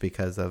changed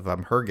because of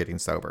her getting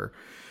sober.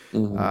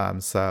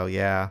 So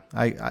yeah,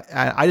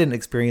 I didn't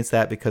experience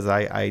that because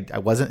I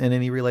wasn't in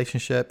any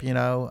relationship, at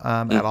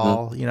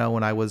all,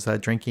 when I was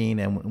drinking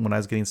and when I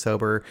was getting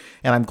sober.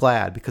 And I'm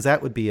glad, because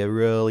that would be a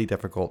really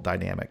difficult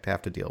dynamic to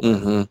have to deal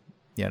with,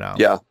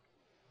 Yeah,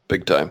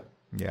 big time.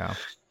 Yeah.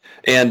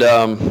 And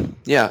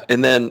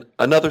and then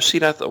another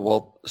scene, I thought,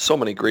 well, so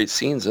many great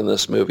scenes in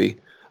this movie.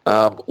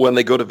 When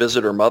they go to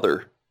visit her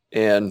mother,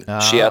 and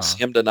she asks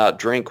him to not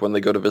drink when they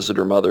go to visit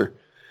her mother.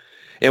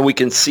 And we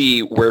can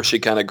see where she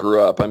kind of grew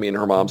up. I mean,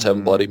 her mom's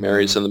having Bloody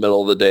Marys in the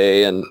middle of the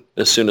day, and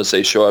as soon as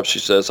they show up, she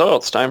says, "Oh,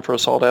 it's time for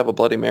us all to have a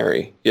Bloody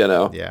Mary,"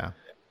 Yeah.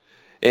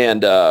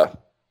 And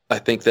I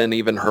think then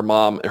even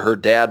her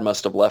dad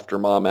must have left her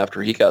mom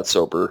after he got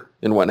sober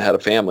and went and had a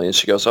family. And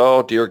she goes,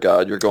 "Oh, dear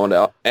God, you're going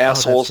to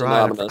Assholes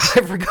Anonymous."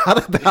 I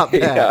forgot about that.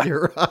 Yeah.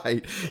 You're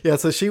right. Yeah,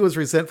 so she was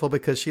resentful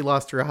because she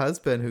lost her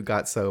husband who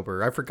got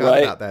sober. I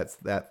forgot about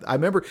that. I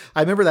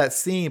remember that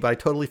scene, but I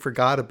totally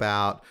forgot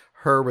about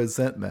her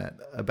resentment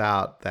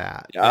about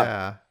that.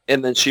 Yeah.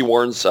 And then she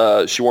warns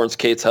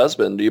Kate's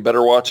husband, "You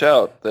better watch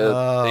out. They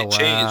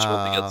change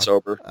when they get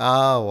sober."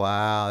 Oh,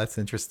 wow. That's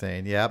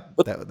interesting. Yep.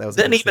 But that was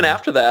then even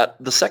after that,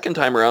 the second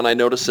time around, I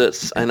noticed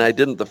this, and I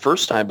didn't the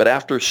first time, but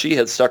after she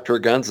had stuck to her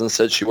guns and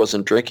said she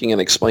wasn't drinking and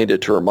explained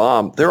it to her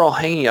mom, they're all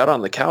hanging out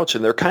on the couch,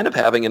 and they're kind of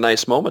having a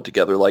nice moment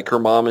together. Like, her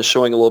mom is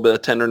showing a little bit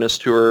of tenderness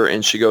to her,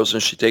 and she goes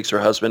and she takes her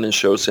husband and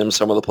shows him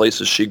some of the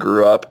places she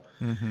grew up.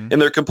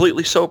 And they're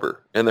completely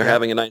sober, and they're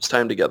having a nice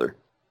time together.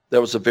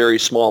 That was a very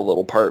small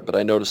little part, but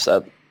I noticed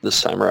that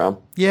this time around.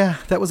 Yeah,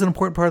 that was an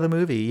important part of the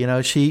movie.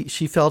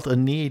 She felt a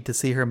need to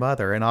see her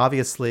mother, and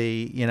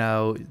obviously,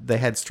 they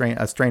had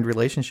a strained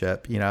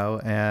relationship,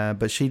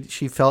 but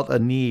she felt a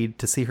need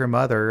to see her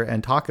mother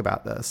and talk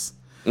about this.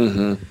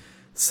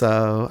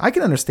 So I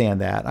can understand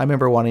that. I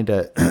remember wanting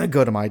to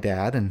go to my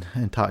dad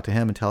and talk to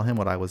him and tell him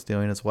what I was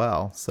doing as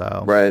well.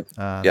 So right,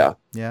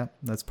 yeah,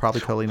 that's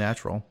probably totally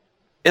natural.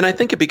 And I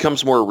think it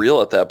becomes more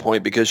real at that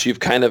point because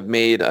you've kind of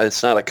made,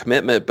 it's not a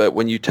commitment, but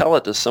when you tell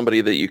it to somebody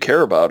that you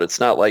care about, it's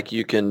not like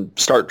you can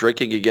start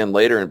drinking again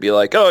later and be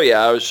like, "Oh yeah,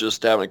 I was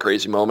just having a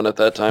crazy moment at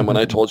that time when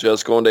I told you I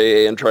was going to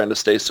AA and trying to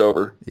stay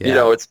sober."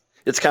 Yeah.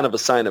 It's kind of a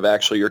sign of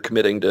actually you're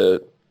committing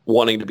to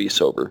wanting to be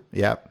sober.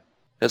 Yep.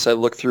 As I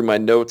look through my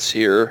notes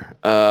here,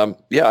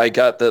 I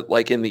got that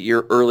like in the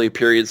early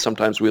period,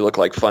 sometimes we look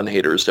like fun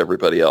haters to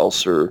everybody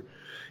else, or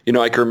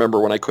I can remember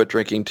when I quit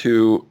drinking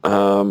too,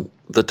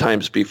 the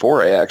times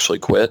before I actually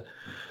quit,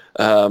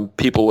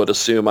 people would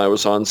assume I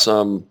was on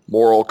some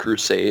moral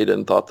crusade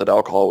and thought that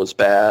alcohol was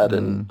bad.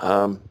 And,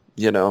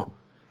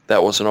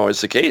 that wasn't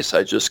always the case.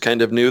 I just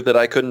kind of knew that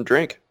I couldn't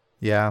drink.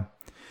 Yeah.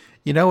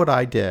 You know what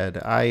I did?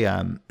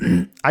 I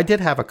I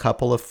did have a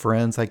couple of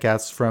friends, I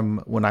guess,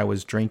 from when I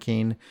was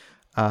drinking,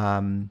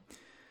 but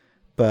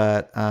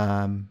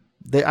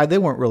they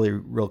weren't really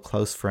real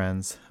close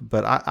friends.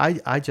 But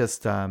I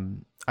just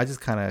kind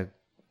of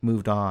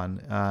moved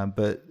on.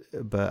 But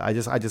I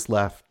just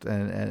left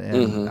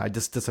and I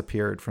just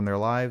disappeared from their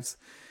lives,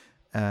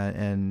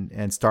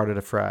 and started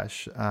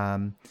afresh.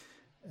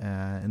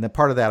 And then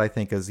part of that, I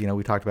think, is,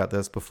 we talked about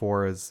this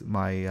before, is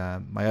my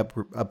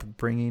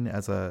upbringing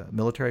as a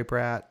military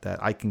brat,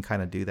 that I can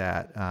kind of do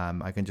that.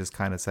 I can just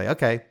kind of say,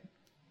 okay,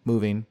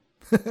 moving.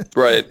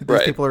 Right.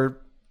 These people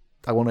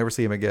I won't ever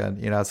see them again.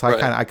 So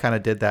I kind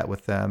of did that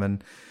with them,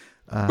 and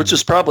which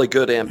is probably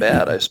good and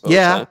bad, I suppose.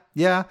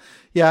 Yeah.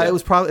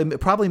 It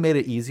probably made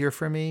it easier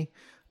for me,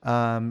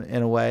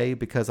 in a way,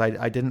 because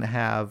I didn't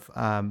have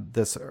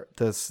this.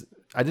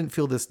 I didn't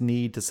feel this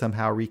need to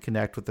somehow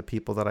reconnect with the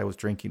people that I was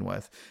drinking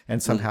with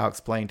and somehow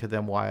explain to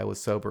them why I was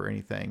sober or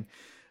anything.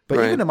 But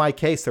even in my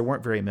case, there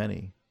weren't very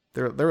many.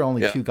 There are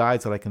only two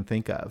guys that I can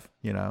think of,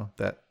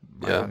 that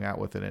I hung out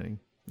with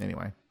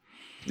anyway.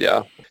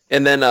 Yeah.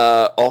 And then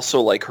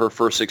also, like, her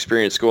first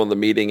experience going to the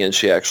meeting and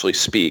she actually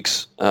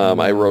speaks.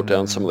 I wrote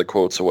down some of the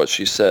quotes of what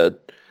she said.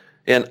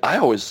 And I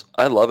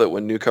love it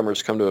when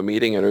newcomers come to a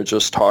meeting and are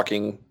just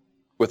talking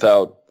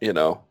without,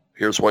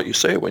 here's what you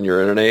say when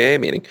you're in an AA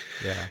meeting.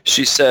 Yeah.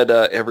 She said,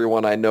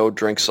 "Everyone I know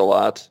drinks a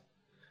lot."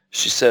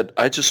 She said,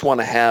 "I just want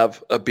to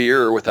have a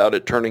beer without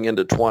it turning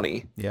into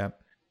 20. Yeah.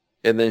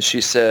 And then she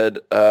said,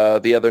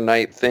 the other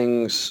night,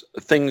 things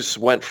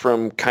went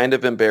from kind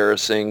of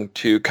embarrassing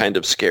to kind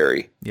of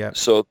scary. Yeah.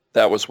 So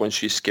that was when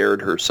she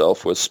scared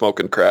herself with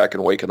smoking crack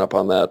and waking up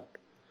on that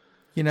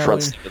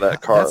front seat of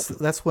that car.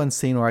 That's one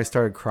scene where I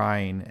started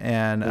crying.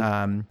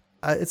 And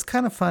it's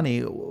kind of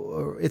funny.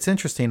 It's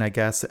interesting, I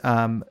guess,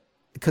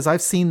 because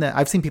I've seen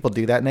people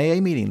do that in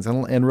AA meetings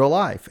in real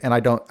life, and I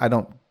don't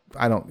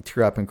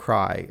tear up and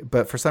cry.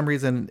 But for some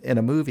reason in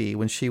a movie,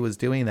 when she was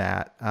doing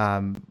that,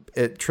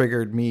 it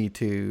triggered me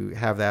to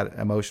have that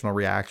emotional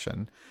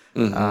reaction.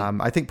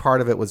 I think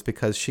part of it was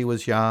because she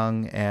was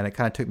young, and it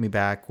kind of took me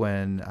back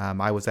when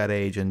I was that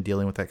age and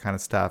dealing with that kind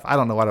of stuff. I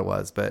don't know what it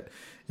was, but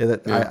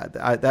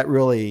that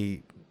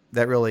really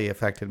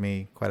affected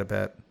me quite a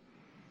bit.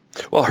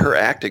 Well, her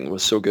acting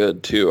was so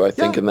good too, I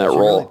think, in that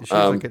role. She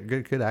was like a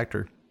good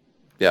actor.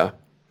 Yeah.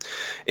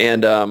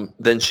 And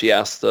then she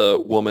asked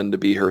the woman to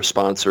be her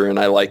sponsor, and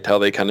I liked how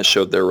they kind of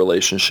showed their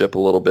relationship a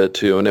little bit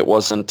too. And it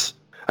wasn't,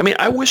 I mean,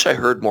 I wish I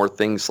heard more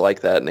things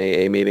like that in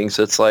AA meetings.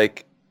 It's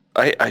like,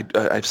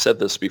 I've said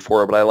this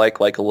before, but I like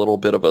a little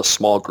bit of a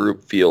small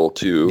group feel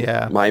to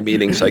my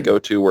meetings I go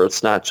to, where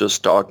it's not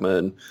just dogma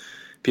and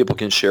people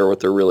can share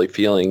what they're really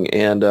feeling.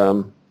 And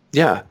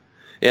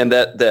and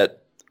that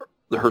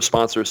her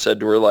sponsor said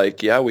to her,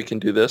 like, yeah, we can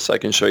do this. I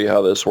can show you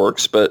how this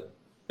works, but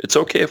it's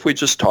okay if we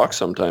just talk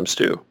sometimes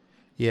too.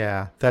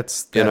 Yeah, that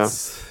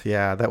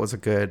was a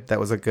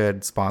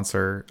good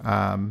sponsor.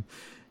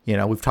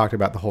 We've talked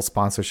about the whole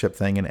sponsorship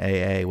thing in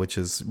AA, which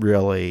is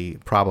really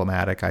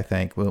problematic, I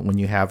think, when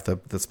you have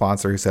the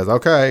sponsor who says,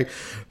 okay,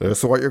 this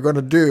is what you're going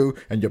to do,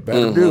 and you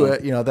better do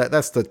it.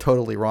 That's the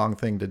totally wrong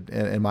thing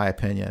in my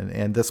opinion.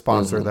 And this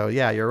sponsor, though,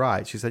 yeah, you're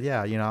right. She said,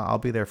 yeah, I'll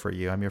be there for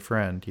you. I'm your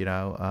friend,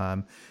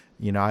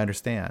 I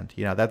understand.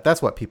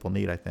 That's what people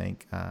need, I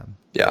think.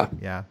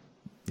 Yeah,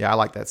 I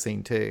like that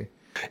scene too.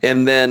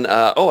 And then,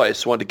 I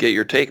just wanted to get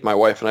your take. My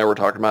wife and I were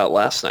talking about it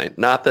last night.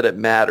 Not that it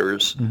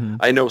matters.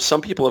 I know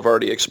some people have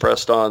already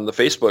expressed on the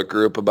Facebook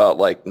group about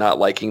not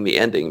liking the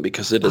ending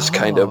because it is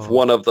kind of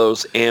one of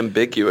those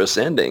ambiguous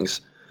endings.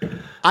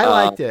 I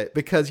liked it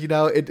because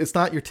it's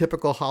not your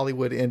typical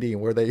Hollywood ending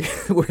where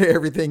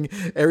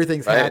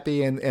everything's right.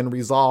 Happy and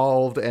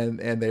resolved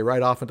and they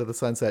ride off into the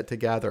sunset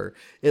together.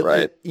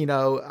 And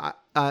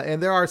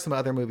there are some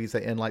other movies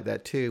that end like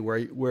that too,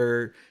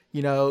 where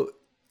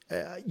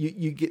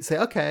you say,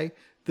 okay,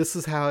 this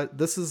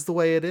is the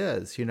way it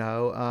is.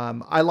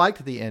 I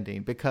liked the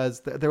ending because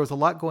there was a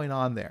lot going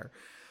on there.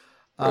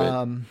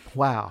 Right.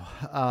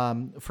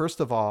 Wow. First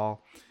of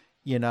all,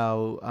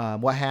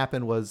 what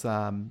happened was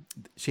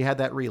she had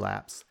that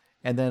relapse,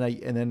 and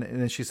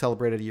then she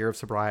celebrated a year of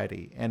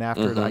sobriety. And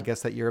after I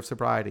guess that year of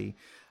sobriety,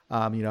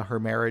 her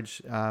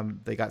marriage,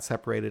 they got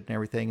separated and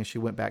everything, and she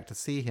went back to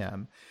see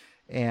him,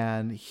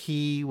 and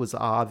he was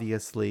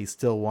obviously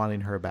still wanting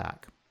her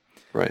back.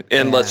 Right.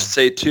 And let's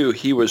say, too,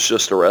 he was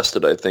just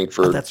arrested, I think,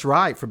 for... that's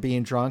right, for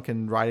being drunk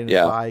and riding his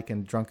bike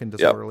and drunk and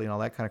disorderly and all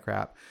that kind of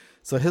crap.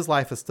 So his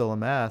life is still a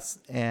mess,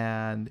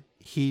 and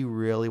he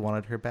really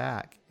wanted her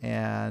back.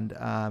 And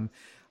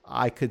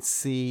I could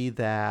see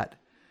that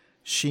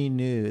she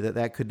knew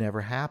that could never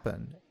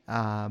happen.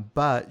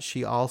 But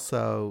she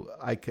also,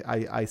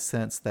 I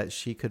sensed that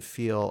she could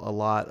feel a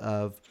lot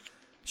of...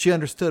 She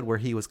understood where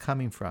he was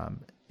coming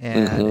from,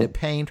 and it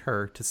pained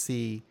her to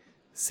see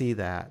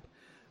that.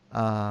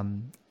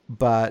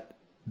 But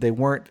they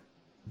weren't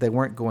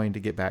going to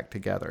get back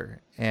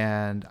together.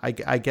 And I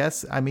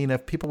guess,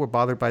 if people were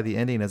bothered by the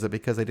ending, is it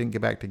because they didn't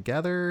get back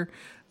together?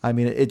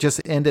 It just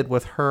ended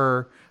with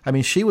her.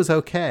 She was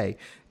okay.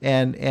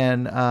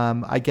 And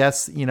I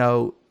guess,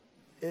 the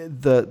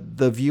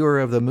viewer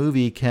of the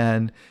movie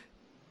can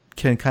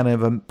kind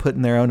of put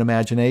in their own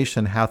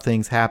imagination how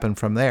things happen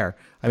from there.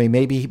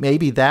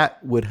 Maybe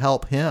that would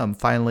help him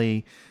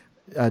finally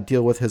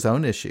deal with his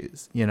own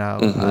issues,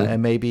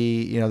 and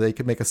maybe, they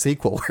could make a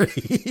sequel where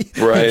he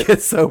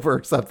gets sober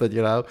or something,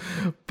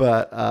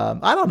 but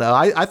I don't know.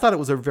 I thought it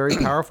was a very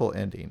powerful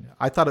ending.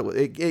 I thought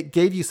it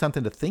gave you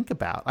something to think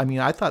about.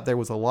 I thought there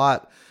was a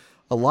lot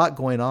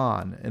going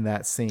on in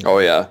that scene. Oh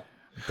yeah.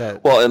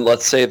 And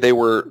let's say they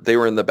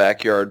were in the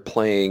backyard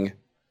playing,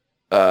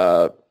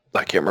 I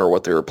can't remember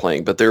what they were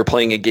playing, but they were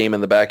playing a game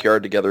in the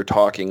backyard together,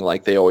 talking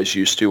like they always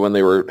used to when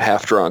they were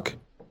half drunk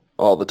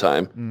all the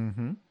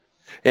time.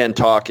 And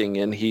talking,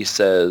 and he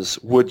says,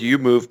 would you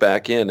move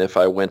back in if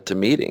I went to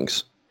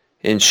meetings?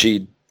 And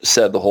she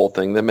said the whole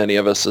thing that many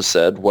of us have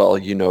said, well,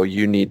 you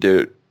need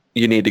to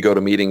go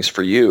to meetings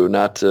for you,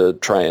 not to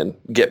try and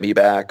get me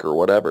back or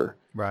whatever.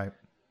 Right.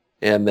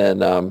 And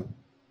then, and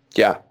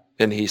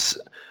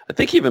I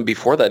think even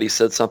before that, he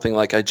said something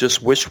like, I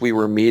just wish we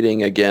were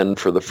meeting again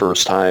for the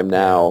first time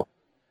now,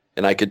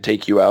 and I could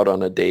take you out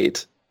on a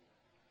date.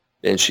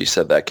 And she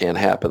said that can't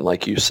happen,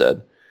 like you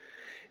said.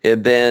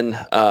 And then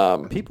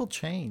people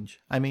change.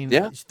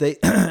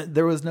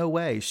 There was no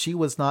way. She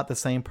was not the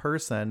same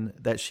person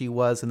that she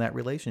was in that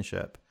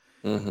relationship.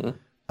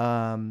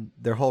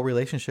 Their whole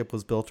relationship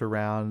was built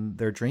around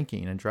their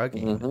drinking and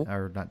drugging,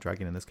 or not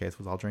drugging in this case,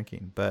 was all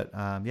drinking. But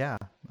I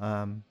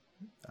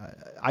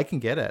can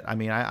get it.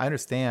 I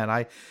understand.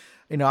 I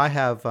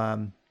have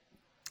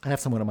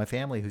someone in my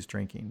family who's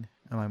drinking,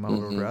 my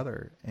older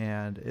brother,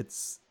 and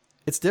it's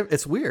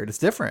weird. It's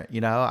different,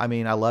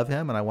 I love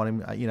him and I want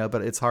him,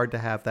 but it's hard to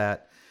have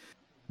that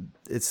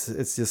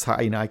it's just,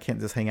 I can't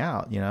just hang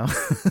out,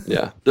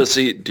 Yeah. Do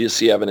you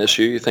see have an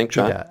issue, you think,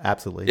 John? Yeah,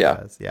 absolutely. Yeah.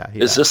 He does. Yeah. He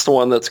Is does. this the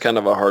one that's kind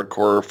of a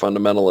hardcore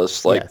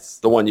fundamentalist, like Yes.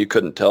 the one you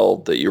couldn't tell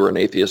that you were an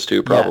atheist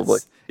to, probably?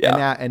 Yes.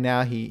 Yeah. And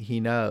now he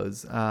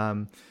knows.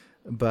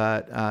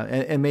 But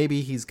and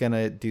maybe he's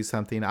gonna do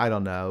something. I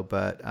don't know.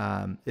 But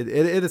it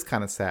is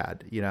kind of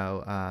sad,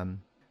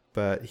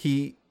 But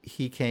he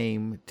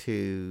came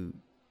to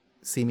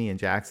see me in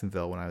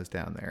Jacksonville when I was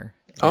down there.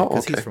 Oh,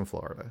 because okay. he's from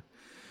Florida.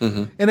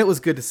 Mm-hmm. And it was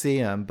good to see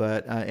him.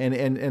 But and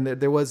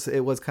it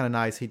was kind of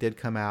nice. He did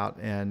come out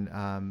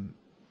and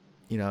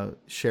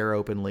share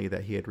openly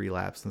that he had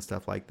relapsed and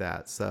stuff like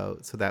that. So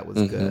that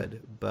was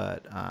good.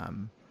 But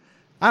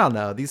I don't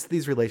know,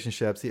 these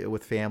relationships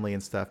with family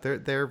and stuff,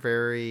 they're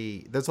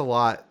very, there's a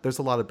lot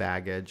of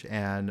baggage.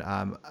 And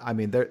I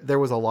mean,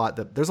 there's a lot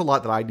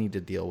that I need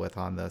to deal with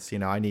on this.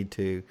 I need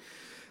to,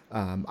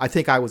 I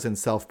think I was in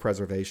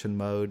self-preservation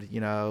mode,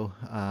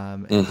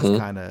 and just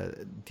kind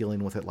of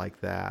dealing with it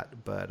like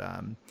that. But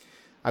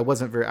I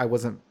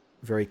wasn't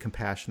very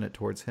compassionate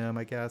towards him,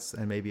 I guess.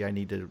 And maybe I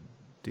need to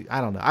do, I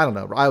don't know.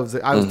 I was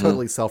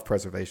totally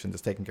self-preservation,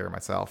 just taking care of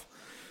myself.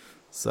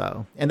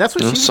 So, and that's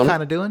what she was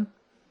kind of doing.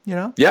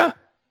 Yeah.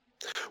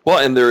 Well,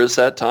 and there is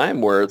that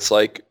time where it's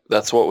like,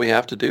 that's what we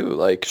have to do.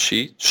 Like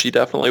she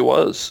definitely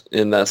was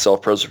in that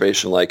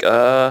self-preservation, like,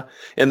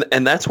 and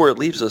that's where it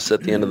leaves us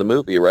at the end of the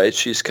movie, right?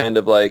 She's kind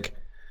of like,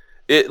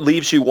 it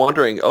leaves you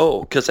wondering,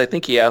 because I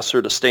think he asked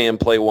her to stay and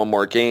play one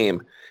more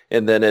game,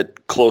 and then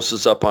it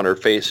closes up on her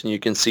face and you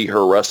can see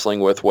her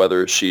wrestling with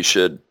whether she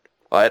should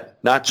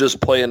not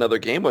just play another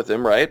game with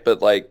him, right?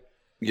 But like,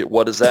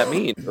 what does that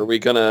mean? Are we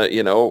going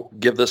to,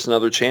 give this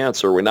another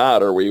chance, or are we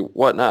not? Or are we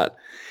whatnot?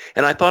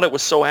 And I thought it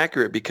was so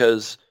accurate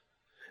because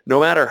no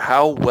matter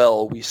how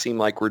well we seem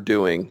like we're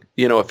doing,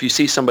 if you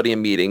see somebody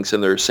in meetings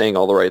and they're saying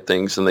all the right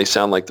things and they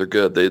sound like they're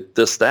good,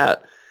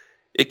 that,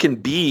 it can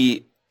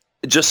be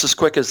just as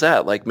quick as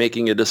that, like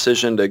making a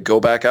decision to go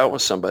back out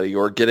with somebody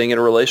or getting in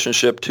a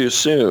relationship too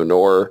soon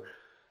or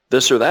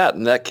this or that.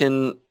 And that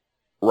can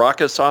rock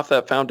us off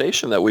that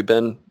foundation that we've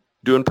been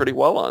doing pretty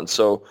well on.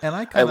 So, and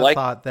I kind of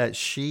thought that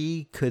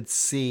she could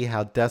see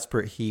how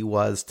desperate he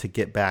was to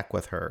get back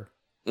with her.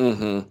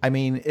 Mm-hmm. I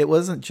mean, it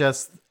wasn't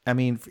just,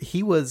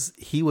 he really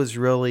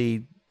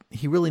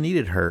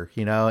needed her,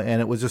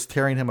 and it was just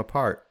tearing him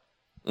apart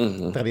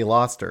that he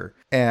lost her.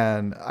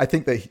 And I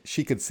think that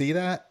she could see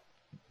that.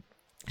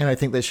 And I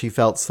think that she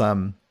felt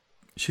bad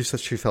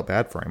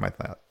for him.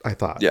 I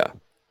thought. Yeah.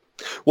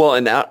 Well,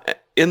 and now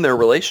in their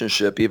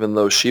relationship, even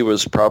though she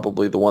was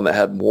probably the one that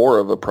had more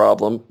of a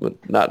problem,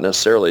 not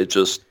necessarily, it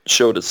just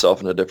showed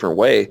itself in a different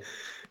way.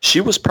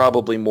 She was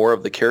probably more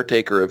of the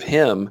caretaker of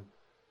him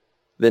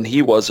than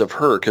he was of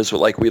her, because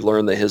like we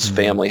learned that his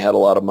family had a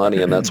lot of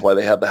money, and that's why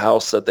they had the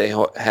house that they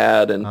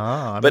had. And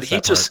but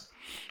he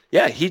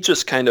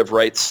just kind of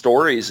writes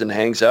stories and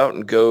hangs out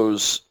and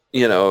goes,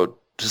 to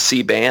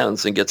see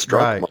bands and gets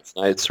drunk most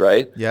nights,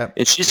 right? Yeah.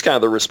 And she's kind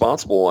of the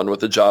responsible one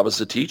with a job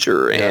as a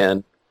teacher,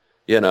 and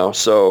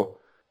so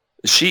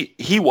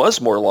he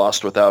was more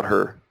lost without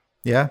her.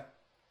 Yeah.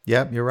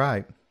 Yeah, you're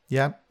right.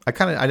 Yeah.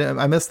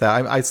 I missed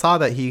that. I saw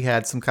that he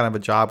had some kind of a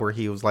job where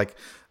he was like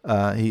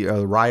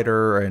a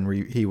writer,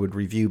 and he would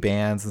review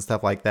bands and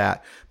stuff like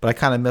that. But I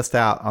kind of missed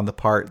out on the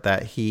part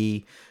that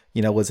he,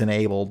 was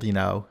enabled,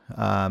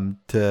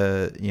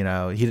 to,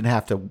 he didn't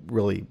have to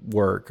really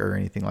work or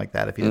anything like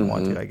that if he didn't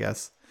want to, I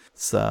guess.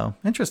 So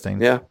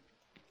interesting. Yeah.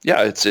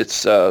 Yeah. It's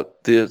just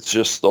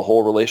the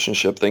whole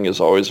relationship thing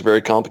is always a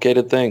very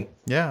complicated thing.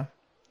 Yeah.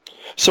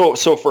 So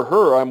for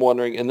her, I'm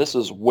wondering, and this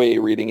is way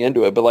reading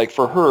into it, but like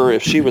for her,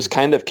 if she was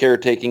kind of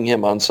caretaking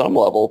him on some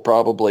level,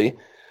 probably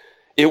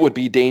it would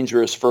be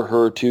dangerous for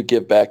her to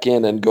give back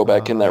in and go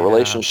back in that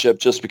relationship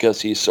just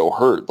because he's so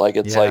hurt. Like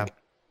it's like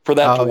for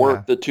that to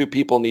work, the two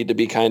people need to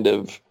be kind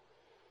of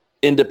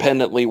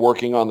independently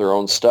working on their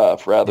own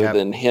stuff rather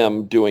than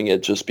him doing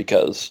it just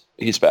because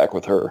he's back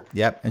with her.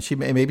 Yep. And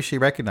maybe she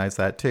recognized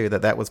that too,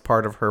 that was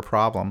part of her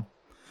problem,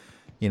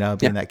 being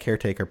that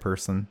caretaker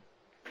person.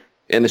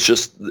 And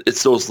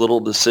it's those little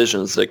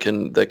decisions that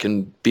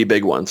can be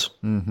big ones.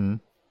 Mm-hmm.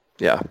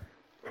 Yeah.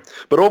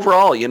 But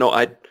overall,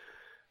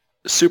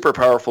 super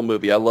powerful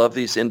movie. I love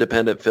these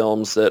independent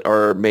films that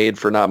are made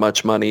for not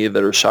much money,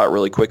 that are shot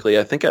really quickly.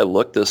 I think I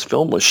looked, this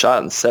film was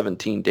shot in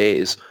 17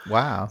 days.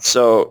 Wow.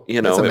 So,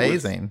 That's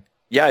amazing.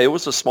 It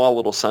was a small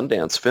little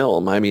Sundance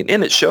film. And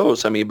it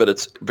shows, but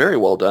it's very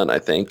well done, I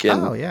think.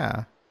 And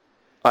yeah.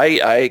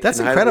 That's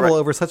incredible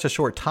over such a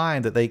short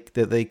time that they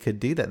could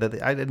do that.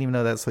 I didn't even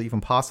know that's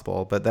even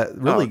possible, but that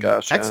really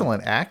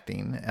excellent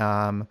acting.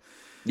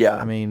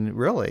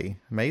 Really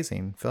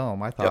amazing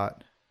film, I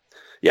thought.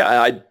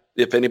 Yeah.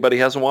 If anybody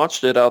hasn't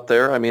watched it out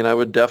there, I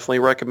would definitely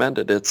recommend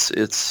it.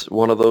 It's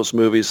one of those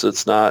movies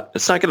that's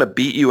it's not going to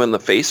beat you in the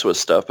face with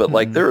stuff, but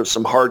like there are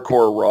some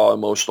hardcore raw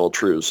emotional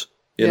truths,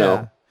 you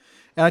know?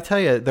 And I tell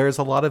you, there's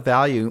a lot of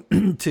value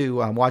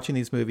to watching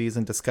these movies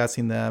and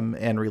discussing them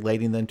and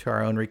relating them to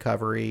our own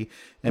recovery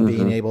and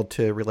being able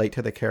to relate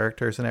to the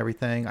characters and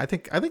everything. I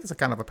think it's a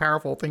kind of a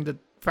powerful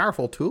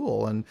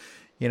tool. And,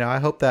 I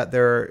hope that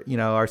there,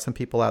 are some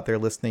people out there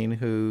listening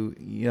who,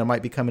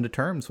 might be coming to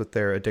terms with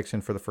their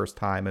addiction for the first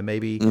time, and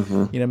maybe,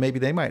 maybe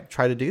they might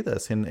try to do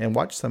this and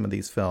watch some of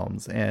these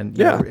films and,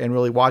 and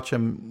really watch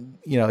them,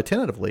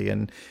 attentively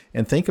and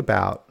think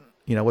about,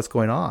 what's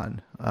going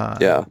on.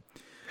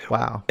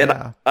 Wow.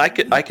 And I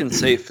can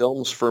say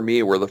films for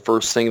me were the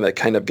first thing that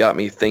kind of got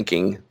me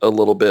thinking a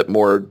little bit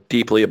more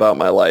deeply about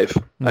my life.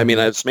 I mean,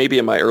 I was maybe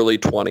in my early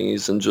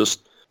 20s and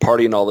just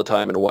partying all the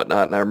time and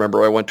whatnot. And I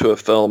remember I went to a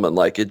film and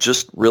it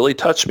just really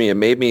touched me and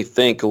made me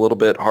think a little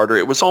bit harder.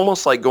 It was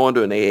almost like going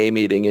to an AA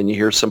meeting and you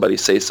hear somebody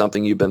say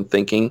something you've been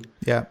thinking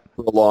for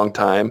a long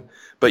time,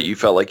 but you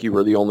felt like you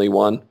were the only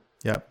one.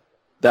 Yeah.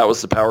 That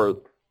was the power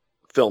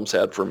films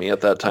had for me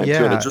at that time too.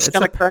 And it just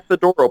kind of cracked the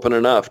door open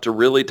enough to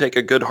really take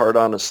a good, hard,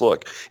 honest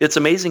look. It's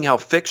amazing how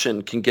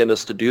fiction can get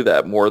us to do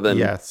that more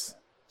than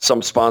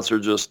some sponsor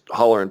just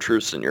hollering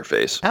truths in your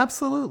face.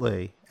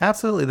 Absolutely.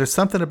 Absolutely. There's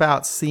something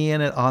about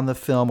seeing it on the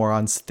film or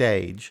on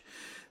stage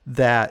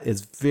that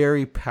is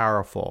very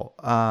powerful.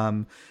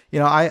 I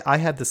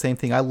had the same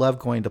thing. I love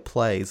going to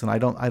plays,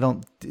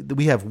 and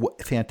we have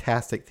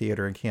fantastic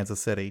theater in Kansas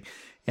City,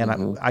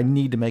 and I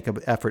need to make an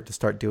effort to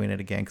start doing it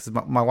again, because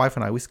my wife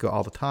and I, we used to go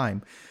all the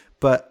time.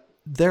 But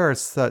there are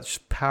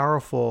such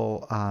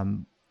powerful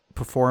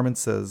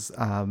performances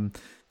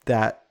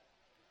that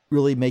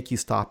really make you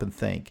stop and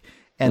think.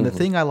 And the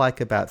thing I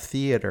like about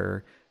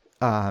theater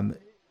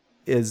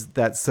is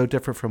that's so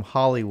different from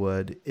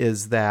Hollywood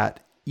is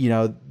that,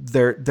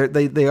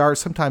 they are,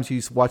 sometimes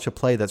you watch a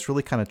play that's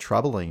really kind of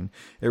troubling.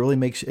 It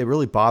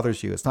really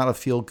bothers you. It's not a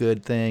feel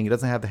good thing. It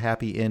doesn't have the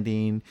happy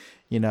ending,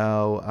 and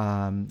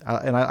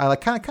I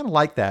kind of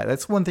like that.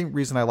 That's one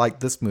reason I like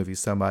this movie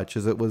so much,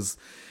 is it was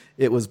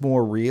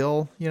more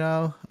real,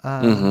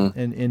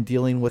 in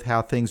dealing with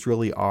how things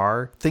really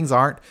are. Things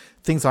aren't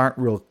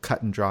real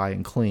cut and dry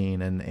and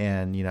clean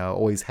and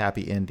always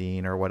happy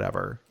ending or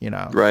whatever,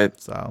 Right.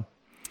 So,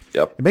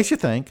 yep. It makes you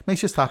think,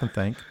 makes you stop and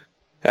think.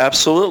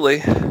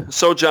 Absolutely.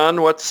 So,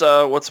 John, what's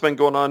been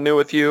going on new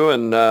with you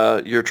and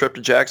your trip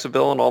to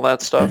Jacksonville and all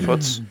that stuff?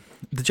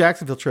 The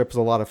Jacksonville trip was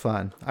a lot of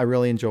fun. I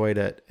really enjoyed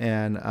it,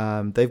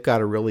 and they've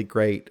got a really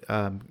great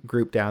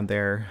group down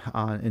there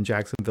in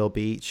Jacksonville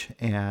Beach,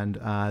 and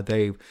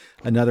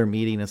another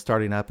meeting is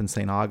starting up in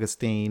St.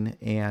 Augustine,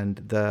 and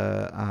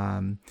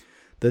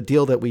the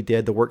deal that we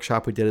did, the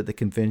workshop we did at the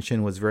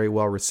convention, was very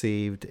well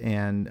received,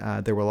 and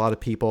there were a lot of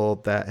people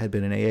that had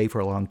been in AA for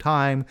a long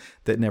time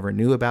that never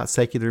knew about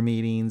secular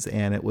meetings,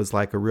 and it was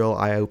like a real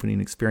eye-opening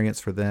experience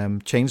for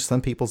them. Changed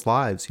some people's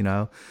lives,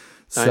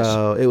 Nice.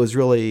 So it was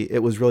really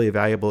a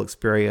valuable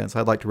experience.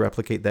 I'd like to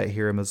replicate that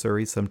here in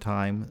Missouri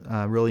sometime.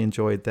 Really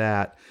enjoyed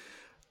that.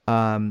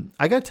 I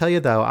got to tell you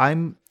though,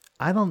 I'm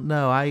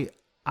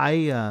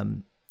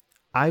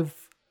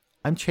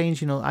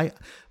changing.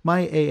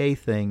 My AA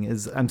thing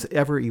is I'm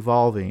ever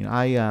evolving.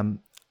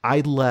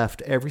 I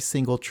left every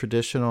single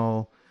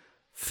traditional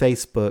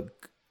Facebook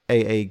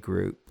AA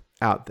group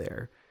out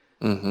there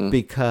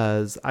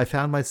because I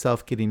found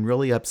myself getting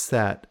really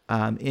upset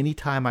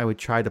anytime I would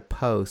try to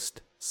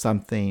post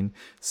something.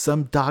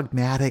 Some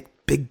dogmatic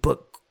big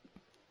book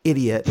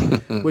idiot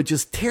would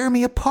just tear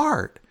me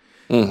apart,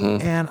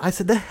 and I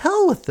said, "The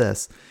hell with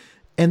this!"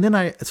 And then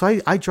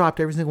I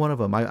dropped every single one of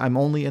them. I'm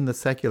only in the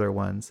secular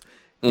ones.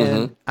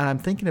 And I'm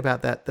thinking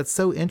about that. That's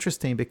so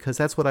interesting because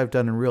that's what I've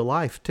done in real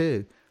life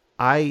too.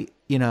 I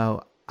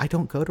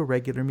don't go to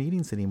regular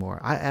meetings anymore.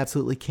 I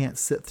absolutely can't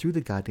sit through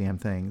the goddamn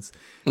things.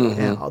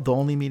 And the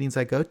only meetings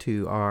I go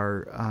to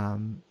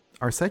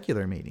are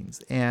secular meetings.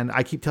 And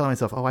I keep telling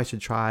myself, "Oh, I should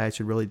try. I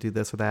should really do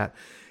this or that."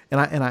 And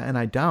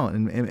I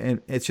don't.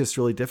 And it's just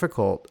really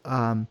difficult.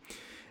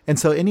 And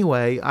so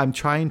anyway, I'm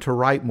trying to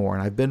write more,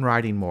 and I've been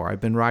writing more.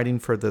 I've been writing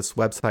for this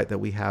website that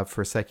we have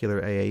for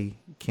secular AA,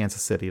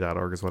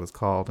 kansascity.org is what it's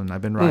called. And I've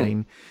been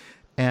writing,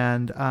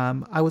 and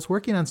I was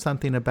working on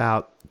something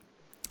about,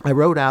 I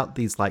wrote out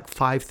these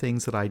 5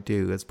 things that I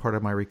do as part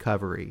of my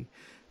recovery.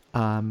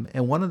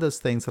 And one of those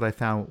things that I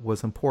found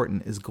was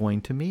important is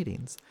going to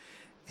meetings.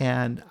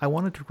 And I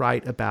wanted to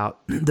write about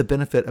the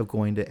benefit of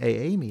going to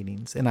AA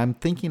meetings. And I'm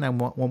thinking I'm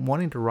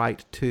wanting to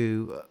write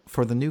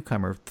for the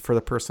newcomer, for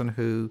the person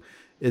who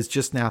is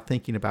just now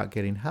thinking about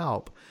getting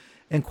help.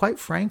 And quite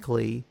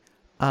frankly,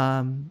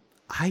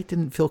 I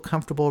didn't feel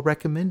comfortable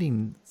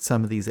recommending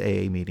some of these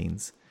AA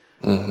meetings.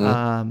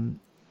 And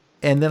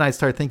then I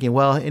started thinking,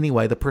 well,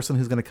 anyway, the person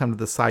who's going to come to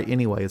the site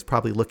anyway is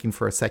probably looking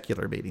for a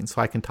secular meeting,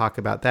 so I can talk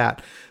about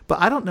that. But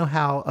I don't know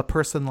how a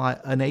person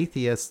like an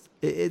atheist,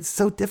 it's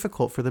so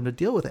difficult for them to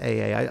deal with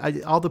AA.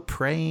 All the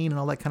praying and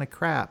all that kind of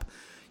crap.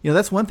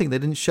 That's one thing they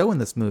didn't show in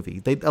this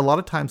movie. A lot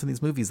of times in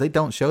these movies, they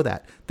don't show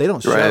that. They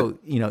don't show,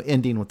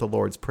 ending with the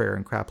Lord's Prayer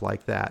and crap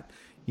like that,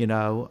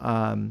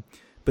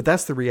 But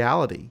that's the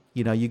reality.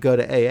 You go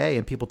to AA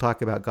and people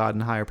talk about God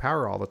and higher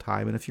power all the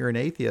time. And if you're an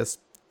atheist,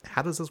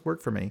 how does this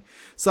work for me?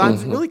 So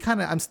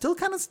I'm still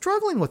kind of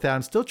struggling with that.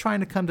 I'm still trying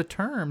to come to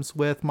terms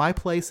with my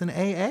place in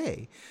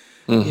AA.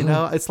 You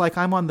know, it's like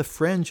I'm on the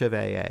fringe of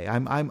AA.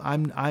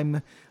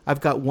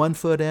 I've got 1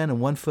 foot in and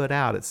 1 foot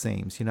out, it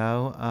seems, you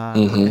know,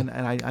 and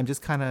I'm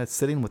just kind of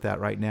sitting with that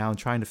right now and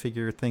trying to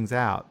figure things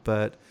out.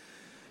 But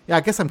yeah,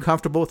 I guess I'm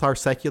comfortable with our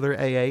secular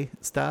AA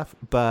stuff,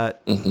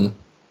 but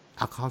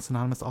Alcoholics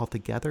Anonymous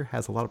altogether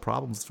has a lot of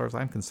problems as far as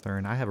I'm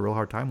concerned. I have a real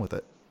hard time with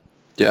it.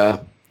 Yeah.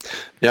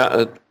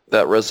 Yeah.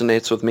 That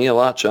resonates with me a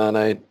lot, John.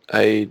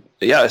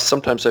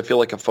 Sometimes I feel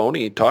like a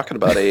phony talking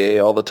about AA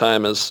all the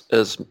time as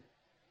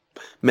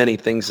many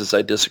things as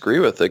I disagree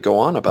with that go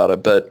on about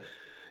it. But,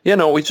 you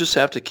know, we just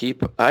have to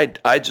keep,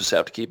 I just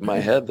have to keep in my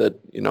head that,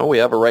 you know, we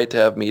have a right to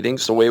have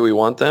meetings the way we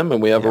want them,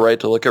 and we have a right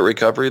to look at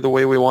recovery the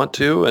way we want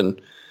to.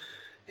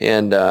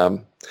 And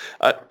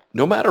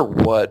no matter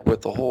what,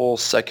 with the whole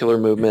secular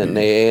movement and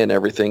AA and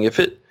everything, if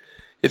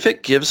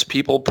it gives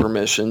people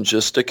permission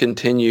just to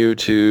continue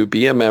to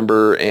be a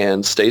member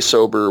and stay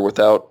sober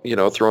without, you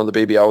know, throwing the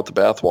baby out with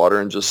the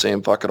bathwater and just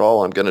saying, fuck it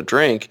all, I'm going to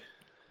drink,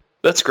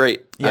 that's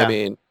great. Yeah. I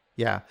mean,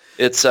 yeah,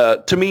 it's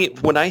to me,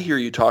 when I hear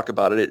you talk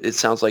about it, it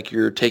sounds like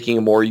you're taking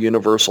a more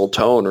universal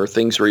tone, or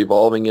things are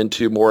evolving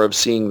into more of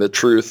seeing the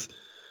truths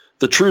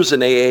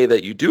in AA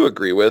that you do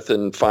agree with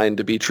and find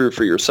to be true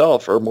for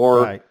yourself, or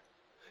more. Right.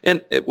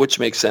 Which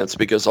makes sense,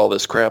 because all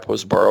this crap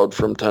was borrowed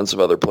from tons of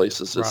other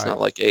places. It's not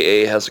like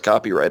AA has a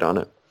copyright on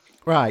it.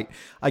 Right.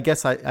 I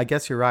guess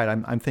you're right.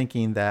 I'm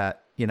thinking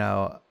that, you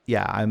know,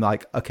 yeah, I'm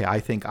like, okay, I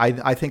think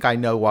I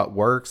know what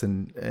works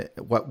and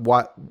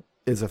what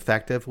is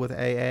effective with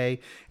AA,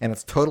 and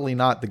it's totally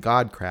not the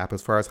God crap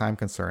as far as I'm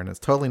concerned. It's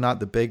totally not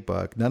the big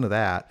book, none of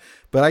that.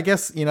 But I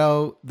guess, you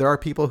know, there are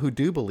people who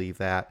do believe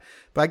that.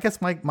 But I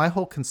guess my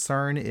whole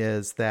concern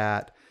is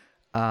that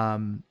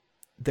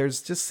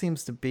there's just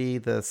seems to be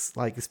this,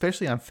 like,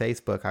 especially on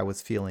Facebook, I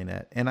was feeling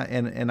it.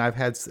 And I've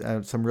had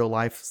some real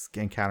life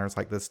encounters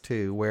like this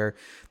too, where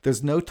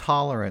there's no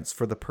tolerance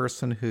for the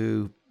person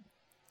who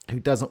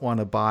doesn't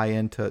want to buy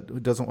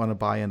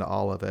into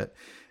all of it.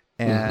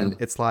 And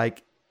it's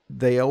like,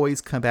 they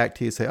always come back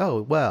to you and say,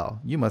 oh, well,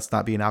 you must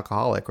not be an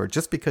alcoholic, or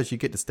just because you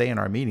get to stay in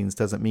our meetings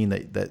doesn't mean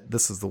that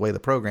this is the way the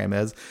program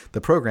is.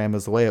 The program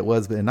is the way it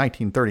was in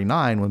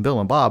 1939 when Bill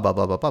and Bob, blah,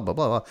 blah, blah, blah, blah,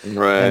 blah.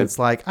 Right. And it's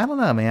like, I don't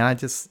know, man. It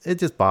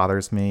just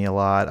bothers me a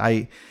lot.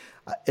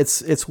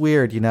 It's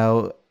weird, you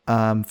know,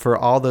 for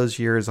all those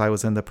years I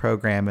was in the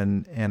program,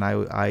 and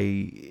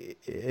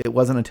it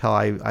wasn't until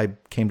I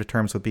came to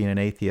terms with being an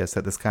atheist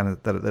that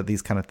that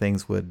these kind of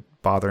things would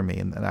bother me,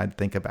 and I'd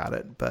think about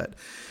it. But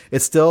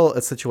it's still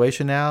a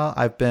situation now.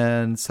 I've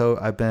been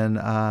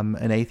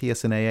an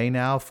atheist in AA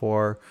now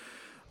for,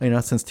 you know,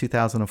 since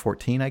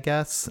 2014, I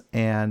guess,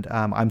 and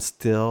I'm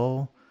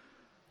still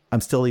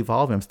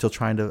evolving.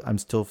 I'm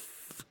still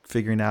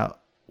figuring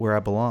out where I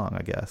belong,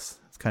 I guess.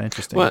 It's kind of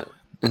interesting. Well,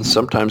 and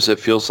sometimes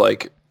it feels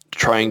like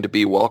trying to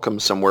be welcome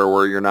somewhere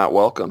where you're not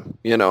welcome.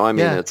 You know, I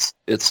mean,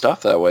 it's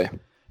tough that way.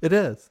 It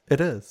is.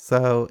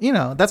 So, you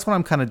know, that's what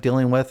I'm kind of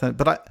dealing with.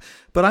 But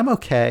I'm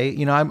okay.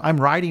 You know, I'm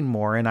writing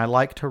more, and I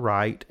like to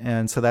write,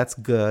 and so that's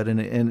good. And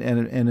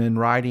in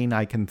writing,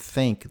 I can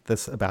think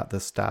about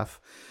this stuff.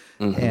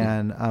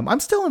 And I'm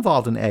still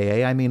involved in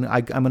AA. I mean,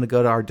 I'm going to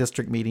go to our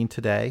district meeting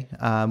today,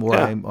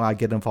 where I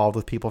get involved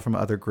with people from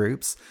other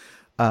groups.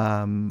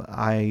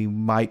 I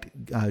might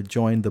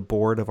join the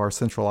board of our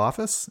central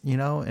office, you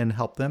know, and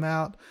help them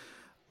out.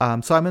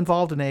 So I'm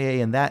involved in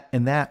AA in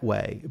that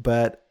way.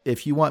 But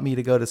if you want me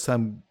to go to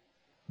some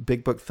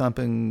big book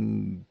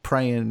thumping,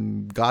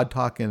 praying, God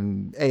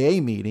talking AA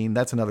meeting,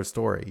 that's another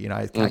story. You know,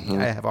 I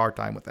have a hard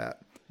time with that.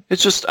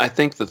 It's just, I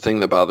think the thing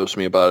that bothers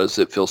me about it is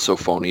it feels so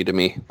phony to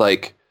me.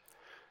 Like,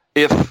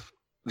 if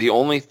the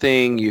only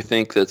thing you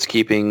think that's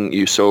keeping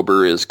you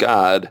sober is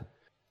God,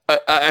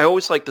 I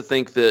always like to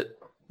think that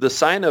the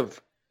sign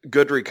of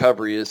good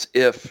recovery is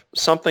if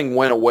something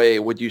went away,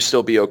 would you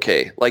still be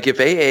okay? Like, if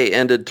AA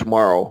ended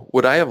tomorrow,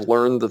 would I have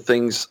learned the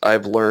things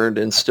I've learned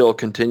and still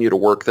continue to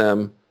work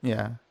them?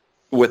 Yeah.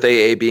 With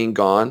AA being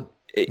gone?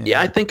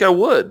 Yeah, I think I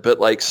would. But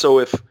like, so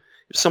if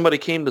somebody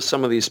came to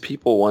some of these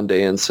people one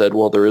day and said,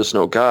 well, there is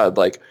no God,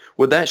 like,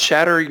 would that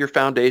shatter your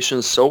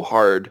foundation so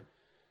hard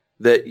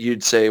that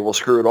you'd say, well,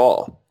 screw it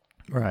all?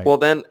 Right. Well,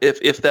 then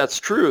if that's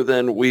true,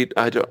 then we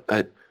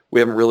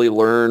haven't really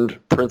learned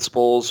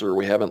principles, or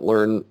we haven't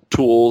learned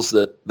tools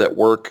that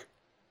work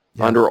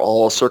under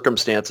all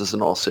circumstances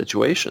and all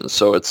situations.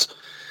 So it's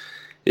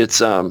I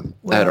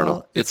don't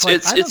know. It's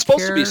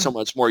supposed to be so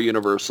much more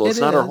universal. It's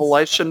not our whole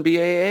life shouldn't be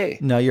AA.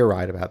 No, you're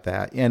right about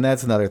that. And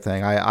that's another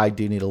thing. I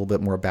do need a little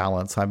bit more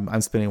balance. I'm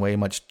spending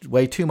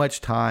way too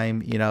much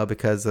time, you know,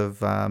 because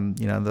of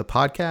you know, the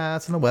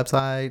podcast and the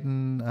website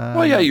and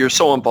well, yeah, you're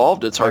so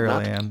involved, it's hard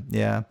not to. Am.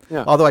 Yeah.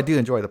 Although I do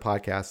enjoy the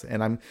podcast,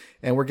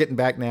 and we're getting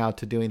back now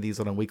to doing these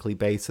on a weekly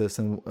basis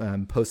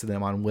and posting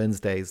them on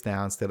Wednesdays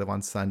now instead of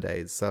on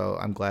Sundays. So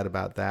I'm glad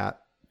about that.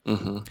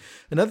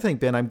 Another thing,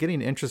 Ben, I'm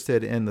getting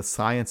interested in the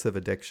science of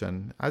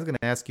addiction. I was going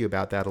to ask you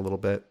about that a little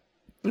bit.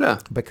 Yeah.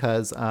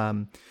 Because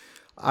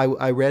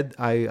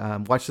I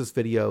watched this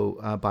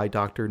video by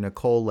Dr.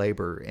 Nicole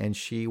Labor, and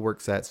she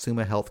works at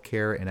Summa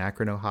Healthcare in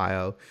Akron,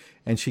 Ohio.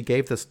 And she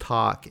gave this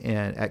talk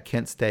at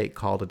Kent State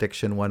called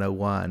Addiction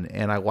 101.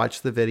 And I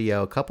watched the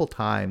video a couple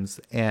times,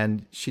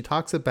 and she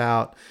talks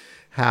about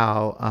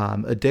how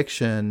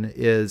addiction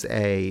is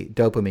a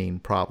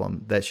dopamine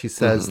problem. That she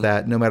says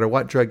that no matter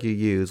what drug you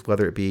use,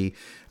 whether it be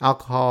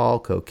alcohol,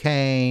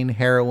 cocaine,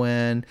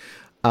 heroin,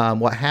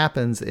 what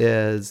happens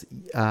is,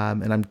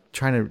 and I'm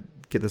trying to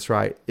get this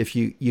right, if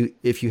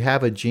you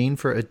have a gene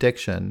for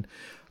addiction,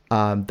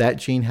 that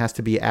gene has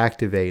to be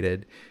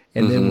activated,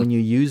 and then when you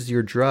use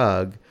your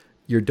drug,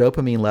 your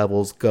dopamine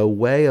levels go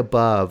way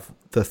above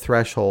the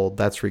threshold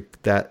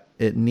that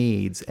it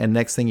needs, and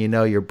next thing you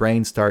know, your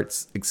brain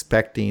starts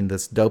expecting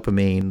this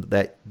dopamine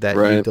that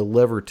you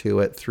deliver to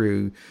it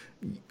through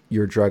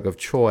your drug of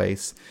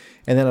choice.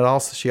 And then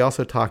she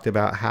also talked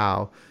about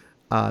how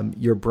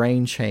your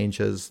brain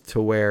changes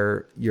to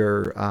where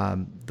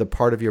the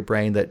part of your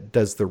brain that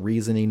does the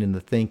reasoning and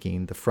the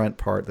thinking, the front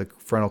part, the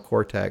frontal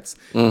cortex,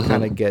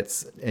 kind of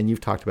gets, and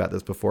you've talked about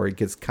this before, it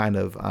gets kind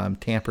of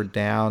tampered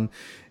down,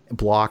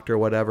 blocked or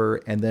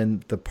whatever. And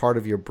then the part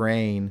of your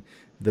brain,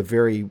 the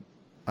very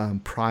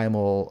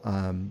primal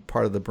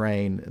part of the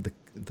brain,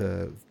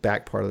 the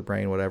back part of the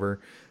brain,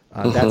 whatever,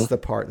 that's the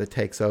part that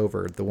takes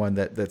over, the one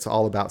that's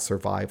all about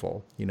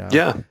survival,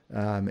 Yeah.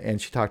 And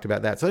she talked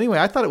about that. So anyway,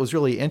 I thought it was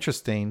really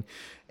interesting,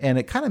 and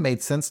it kind of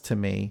made sense to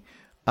me.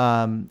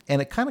 And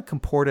it kind of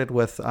comported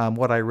with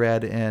what I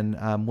read in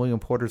William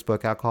Porter's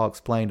book, Alcohol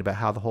Explained, about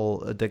how the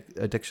whole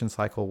addiction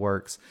cycle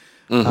works.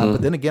 But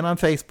then again, on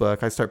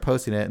Facebook, I start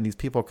posting it, and these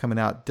people are coming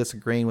out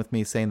disagreeing with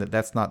me, saying that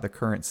that's not the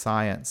current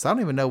science. I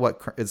don't even know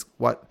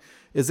what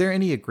is there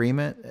any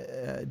agreement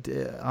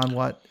on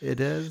what it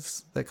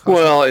is that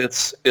causes? Well,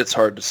 it's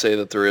hard to say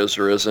that there is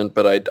or isn't,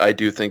 but I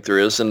do think there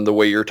is, and the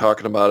way you're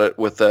talking about it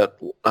with that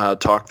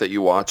talk that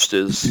you watched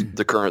is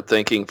the current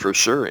thinking for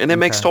sure, and it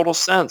makes total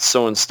sense.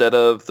 So instead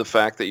of the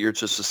fact that you're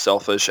just a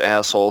selfish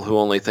asshole who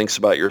only thinks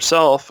about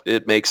yourself,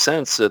 it makes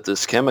sense that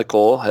this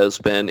chemical has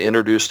been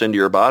introduced into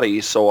your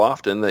body so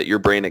often that your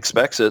brain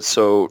expects it,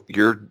 so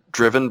you're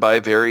driven by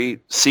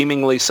very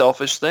seemingly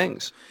selfish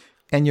things.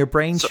 And your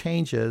brain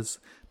changes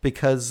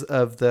because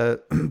of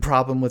the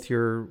problem with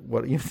your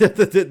we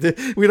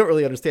don't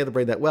really understand the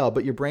brain that well,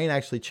 but your brain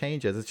actually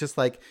changes. It's just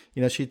like,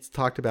 she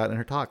talked about in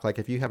her talk, like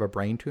if you have a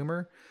brain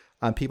tumor,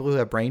 people who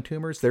have brain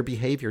tumors, their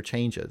behavior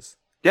changes.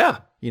 Yeah.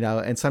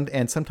 And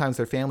sometimes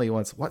their family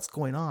wants, what's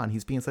going on?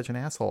 He's being such an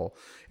asshole.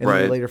 And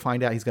then they later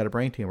find out he's got a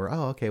brain tumor.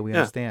 Oh, okay, we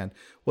understand.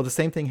 Well, the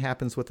same thing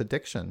happens with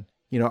addiction.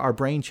 Our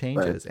brain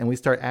changes and we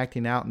start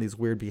acting out in these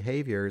weird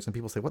behaviors, and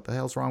people say, what the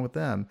hell's wrong with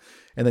them?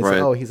 And they say,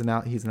 oh, he's an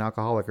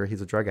alcoholic, or he's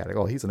a drug addict.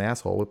 Oh, he's an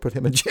asshole. We'll put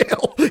him in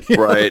jail.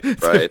 Right.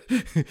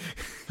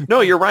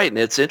 No, you're right. And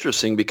it's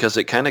interesting because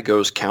it kind of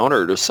goes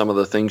counter to some of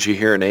the things you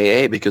hear in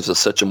AA, because it's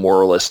such a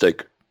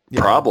moralistic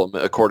problem,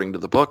 according to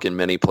the book, in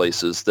many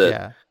places,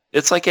 that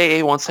it's like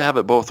AA wants to have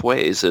it both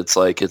ways. It's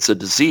like it's a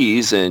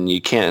disease, and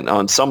you can't,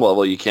 on some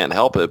level, you can't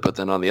help it. But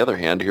then on the other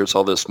hand, here's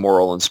all this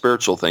moral and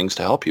spiritual things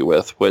to help you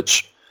with,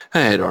 which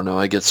I don't know.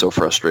 I get so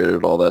frustrated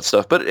at all that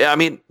stuff. But I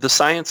mean, the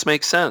science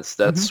makes sense.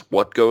 That's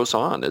what goes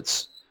on.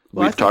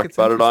 We've talked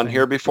about it on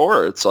here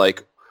before. It's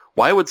like,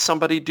 why would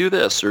somebody do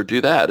this or do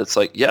that? It's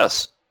like,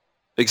 yes,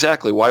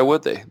 exactly. Why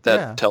would they?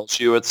 That tells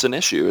you it's an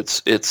issue.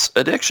 It's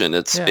addiction.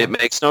 It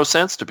makes no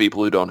sense to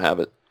people who don't have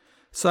it.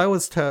 So I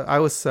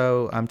was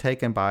so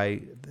taken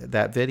by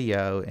that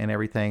video and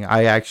everything.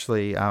 I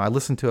actually I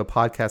listened to a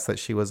podcast that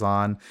she was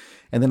on,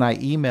 and then I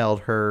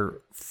emailed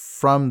her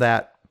from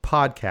that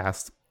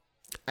podcast,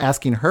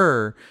 asking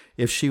her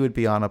if she would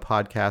be on a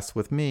podcast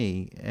with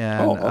me.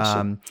 And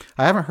awesome.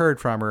 I haven't heard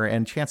from her,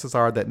 and chances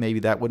are that maybe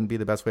that wouldn't be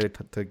the best way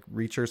to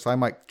reach her. So I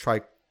might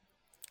try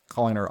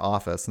calling her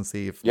office and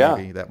see if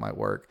maybe that might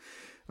work.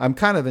 I'm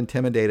kind of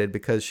intimidated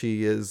because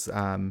she is,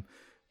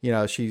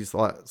 she's a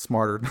lot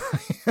smarter than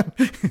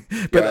I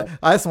am. But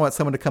I just want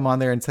someone to come on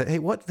there and say, hey,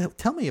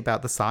 tell me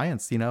about the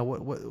science,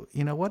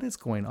 what is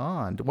going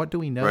on? What do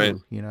we know? Right.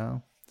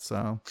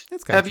 So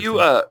it's kind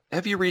of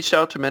have you reached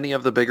out to many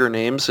of the bigger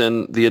names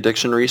in the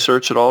addiction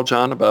research at all,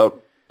 John,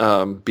 about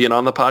being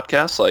on the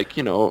podcast, like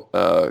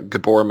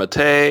Gabor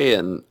Mate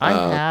and I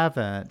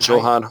haven't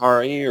Johan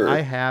Hari? Or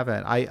I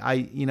haven't.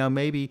 I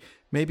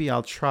maybe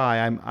I'll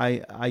try.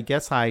 I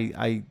guess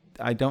I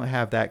don't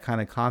have that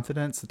kind of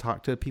confidence to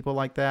talk to people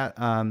like that.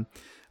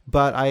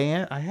 But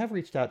I have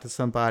reached out to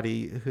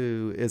somebody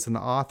who is an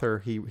author.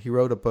 He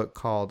wrote a book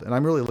called, and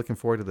I'm really looking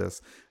forward to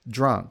this,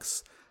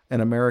 Drunks,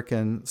 An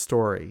American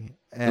Story.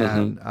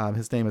 And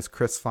his name is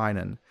Chris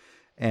Finan.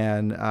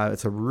 And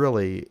it's a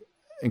really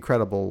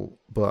incredible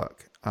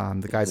book.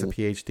 The guy's a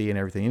PhD and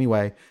everything.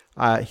 Anyway,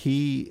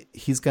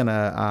 he's going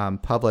to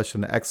publish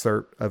an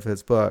excerpt of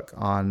his book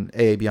on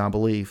AA Beyond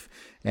Belief,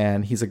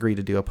 and he's agreed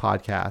to do a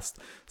podcast.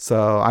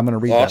 So I'm going to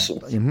read that. So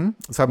I'm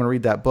going to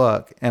read that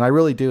book, and I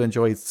really do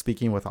enjoy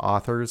speaking with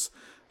authors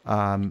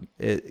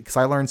because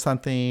I learned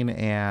something,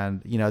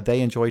 and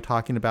they enjoy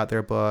talking about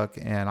their book,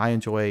 and I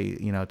enjoy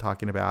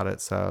talking about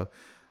it. So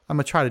I'm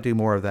gonna try to do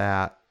more of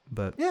that.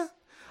 But yeah,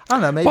 I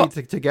don't know.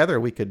 Maybe together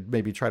we could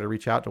maybe try to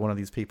reach out to one of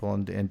these people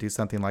and do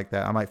something like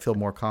that. I might feel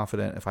more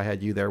confident if I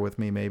had you there with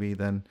me, maybe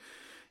than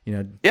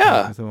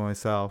Yeah. something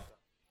myself.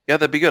 Yeah,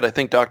 that'd be good. I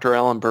think Dr.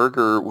 Alan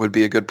Berger would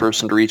be a good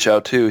person to reach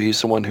out to. He's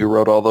the one who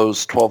wrote all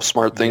those 12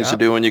 smart things to Yep.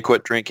 do when you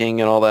quit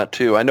drinking and all that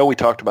too. I know we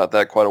talked about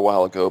that quite a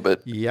while ago,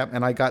 but Yep,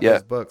 and I got yeah,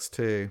 those books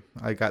too.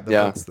 I got the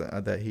yeah, books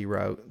that he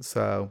wrote,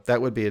 so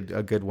that would be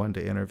a good one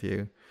to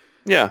interview.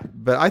 yeah.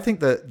 But I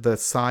think that the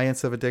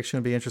science of addiction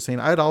would be interesting.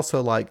 I'd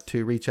also like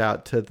to reach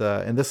out to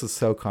and this is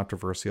so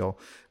controversial,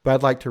 but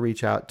I'd like to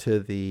reach out to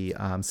the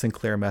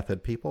Sinclair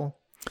Method people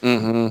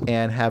Mm-hmm.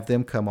 and have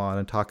them come on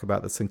and talk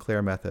about the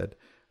Sinclair Method.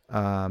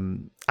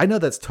 I know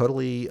that's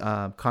totally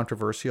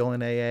controversial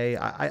in AA.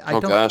 I Oh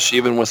don't. gosh,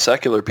 even with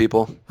secular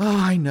people. Oh,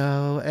 I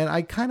know, and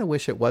I kind of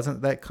wish it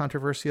wasn't that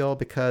controversial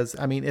because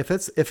I mean, if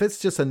it's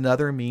just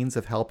another means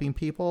of helping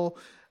people,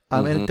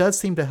 and it does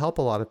seem to help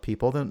a lot of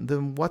people,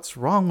 then what's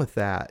wrong with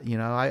that?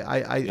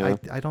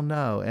 I don't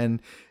know, and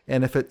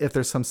if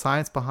there's some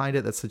science behind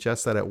it that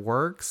suggests that it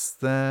works,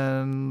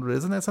 then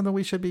isn't that something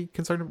we should be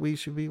concerned? We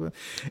should be with,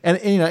 and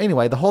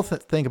anyway, the whole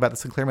thing about the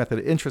Sinclair Method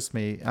interests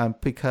me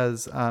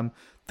because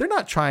they're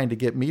not trying to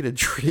get me to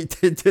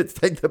to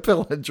take the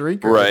pill and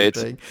drink or Right.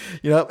 anything.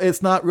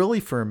 It's not really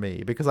for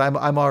me because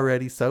I'm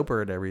already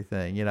sober and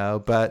everything,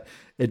 but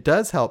it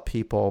does help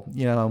people,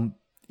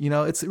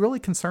 it's really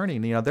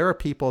concerning. There are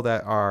people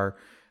that are,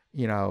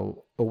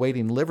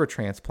 awaiting liver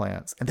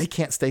transplants and they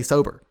can't stay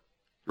sober,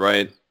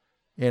 Right.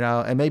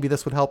 and maybe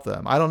this would help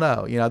them. I don't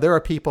know. There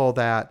are people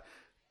that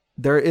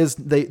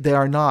they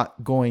are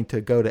not going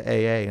to go to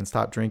AA and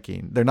stop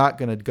drinking. They're not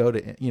going to go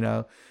to,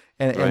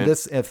 and Right.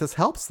 if this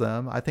helps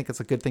them, I think it's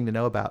a good thing to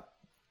know about.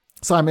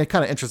 So I'm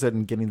kind of interested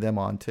in getting them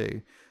on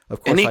too.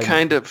 Of course,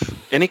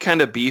 Any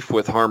kind of beef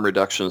with harm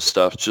reduction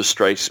stuff just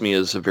strikes me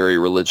as a very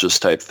religious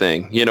type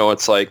thing.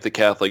 It's like the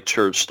Catholic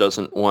Church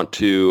doesn't want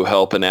to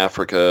help in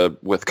Africa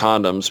with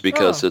condoms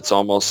because it's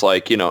almost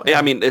like,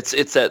 I mean,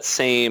 it's that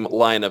same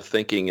line of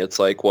thinking. It's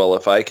like, well,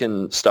 if I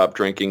can stop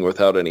drinking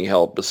without any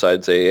help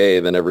besides AA,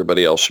 then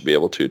everybody else should be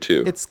able to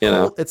too. it's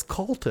it's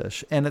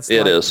cultish, and it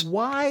is.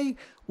 Why?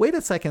 Wait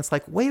a second. It's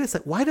like, wait a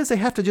second. Why does it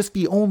have to just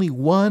be only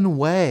one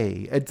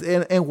way?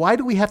 And why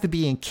do we have to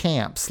be in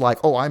camps? Like,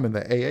 oh, I'm in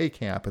the AA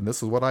camp and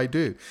this is what I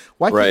do.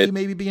 Why can't Right. you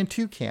maybe be in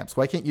two camps?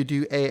 Why can't you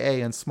do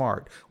AA and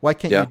SMART? Why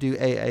can't Yeah. you do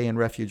AA and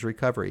Refuge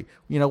Recovery?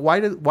 Why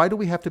do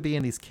we have to be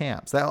in these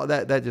camps?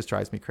 That just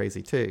drives me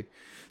crazy too.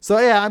 So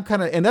yeah,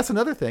 and that's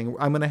another thing.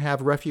 I'm going to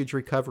have Refuge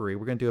Recovery.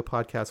 We're going to do a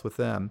podcast with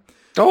them.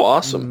 Oh,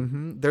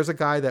 awesome. There's a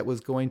guy that was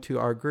going to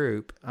our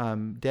group,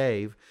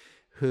 Dave,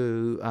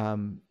 who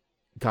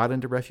got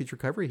into Refuge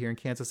Recovery here in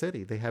Kansas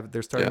City.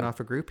 They're starting off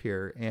a group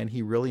here, and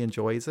he really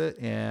enjoys it.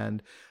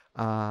 And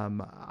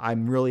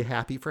I'm really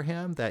happy for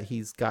him that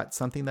he's got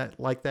something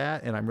like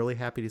that. And I'm really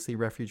happy to see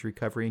Refuge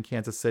Recovery in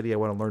Kansas City. I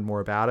want to learn more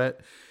about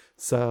it.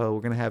 So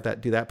we're going to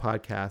do that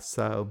podcast.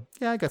 So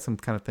yeah, I got some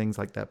kind of things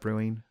like that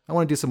brewing. I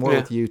want to do some more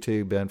with you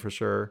too, Ben, for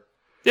sure.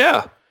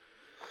 Yeah.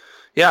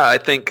 Yeah, I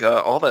think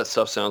all that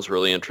stuff sounds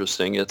really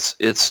interesting.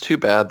 It's too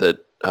bad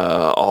that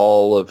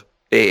all of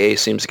AA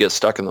seems to get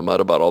stuck in the mud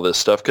about all this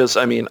stuff because,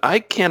 I mean, I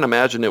can't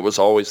imagine it was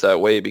always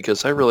that way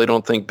because I really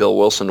don't think Bill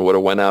Wilson would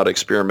have went out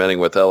experimenting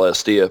with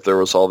LSD if there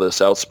was all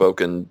this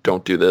outspoken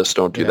don't do this,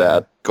 don't do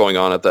that going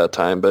on at that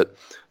time. But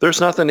there's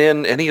nothing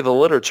in any of the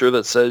literature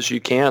that says you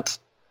can't,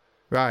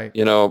 right,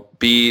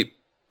 be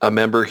a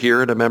member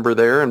here and a member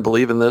there and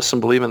believe in this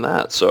and believe in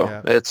that.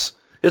 So it's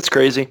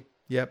crazy.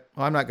 Yep.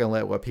 Well, I'm not going to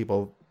let what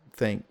people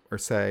think or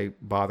say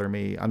bother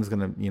me. I'm just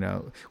going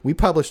to, we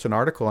published an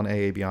article on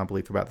AA Beyond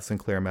Belief about the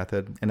Sinclair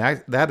Method, and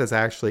that is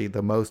actually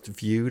the most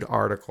viewed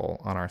article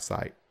on our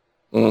site.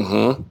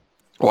 Mm-hmm.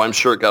 Well, I'm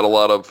sure it got a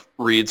lot of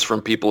reads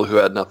from people who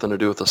had nothing to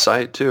do with the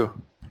site too.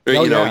 Or,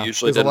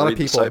 usually didn't read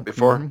the site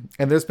before.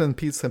 And there's been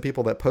some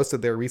people that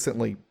posted there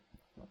recently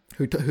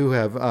who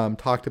have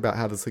talked about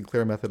how the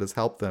Sinclair Method has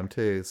helped them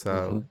too.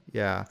 So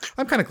yeah,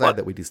 I'm kind of glad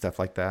that we do stuff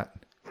like that.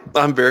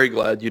 I'm very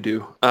glad you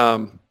do.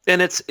 And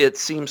it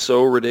seems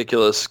so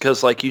ridiculous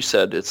because, like you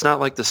said, it's not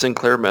like the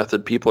Sinclair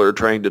Method. People are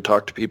trying to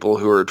talk to people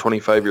who are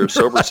 25 years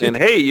sober saying,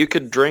 hey, you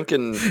could drink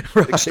and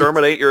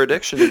exterminate your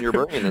addiction in your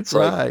brain. It's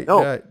like,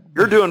 no,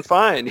 you're doing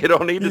fine. You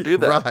don't need to do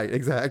that. Right,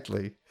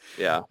 exactly.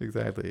 Yeah.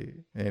 Exactly.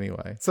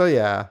 Anyway, so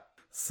yeah.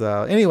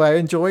 So anyway, I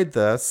enjoyed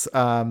this.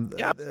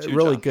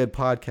 Really good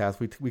podcast.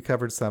 We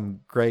covered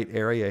some great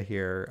area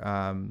here.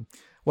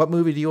 What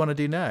movie do you want to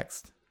do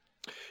next?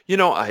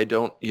 I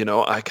don't,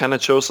 I kind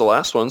of chose the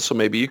last one, so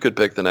maybe you could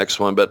pick the next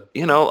one. But,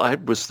 I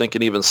was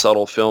thinking even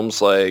subtle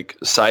films like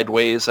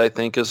Sideways, I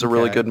think, is a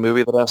really good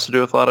movie that has to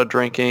do with a lot of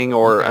drinking.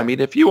 Or, I mean,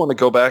 if you want to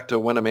go back to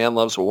When a Man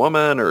Loves a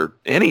Woman or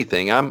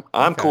anything, I'm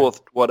cool with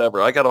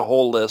whatever. I got a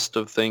whole list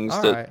of things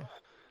that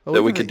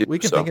we could do. We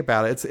can think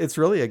about it. It's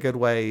really a good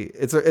way.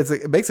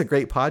 It makes a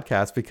great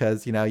podcast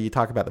because, you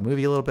talk about the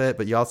movie a little bit,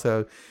 but you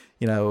also,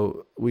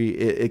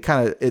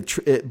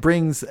 it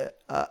brings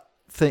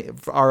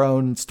our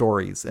own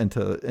stories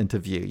into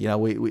view. You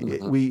know,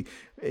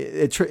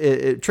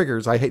 it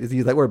triggers. I hate to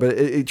use that word, but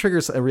it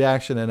triggers a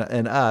reaction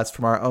in us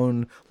from our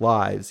own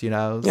lives. You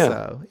know,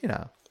 so you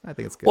know, I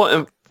think it's good. Well,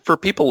 and for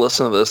people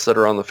listening to this that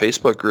are on the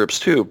Facebook groups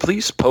too,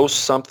 please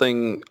post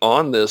something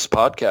on this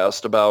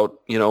podcast about,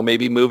 you know,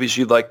 maybe movies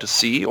you'd like to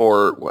see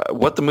or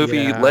what the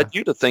movie led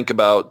you to think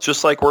about,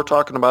 just like we're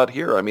talking about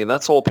here. I mean,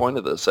 that's the whole point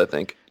of this, I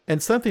think.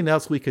 And something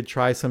else we could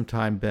try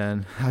sometime,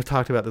 Ben, I've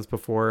talked about this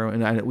before,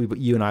 and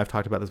you and I have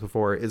talked about this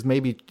before, is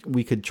maybe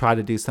we could try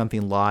to do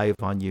something live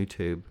on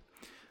YouTube.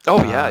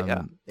 Oh,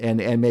 yeah.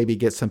 And maybe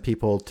get some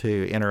people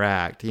to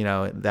interact, you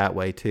know, that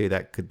way too.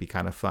 That could be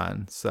kind of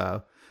fun.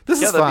 So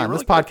this is fun.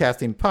 Really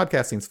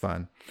podcasting's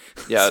fun.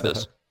 Yeah, it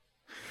is.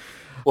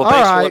 Well,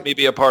 thanks for letting me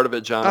be a part of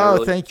it, John. I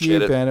really thank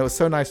you, Ben. It was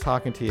so nice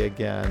talking to you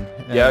again.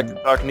 And yeah,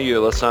 talking to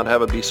you. Let's not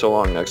have it be so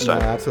long next time.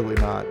 No,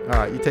 absolutely not. All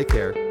right, you take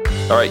care.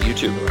 All right, you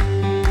too.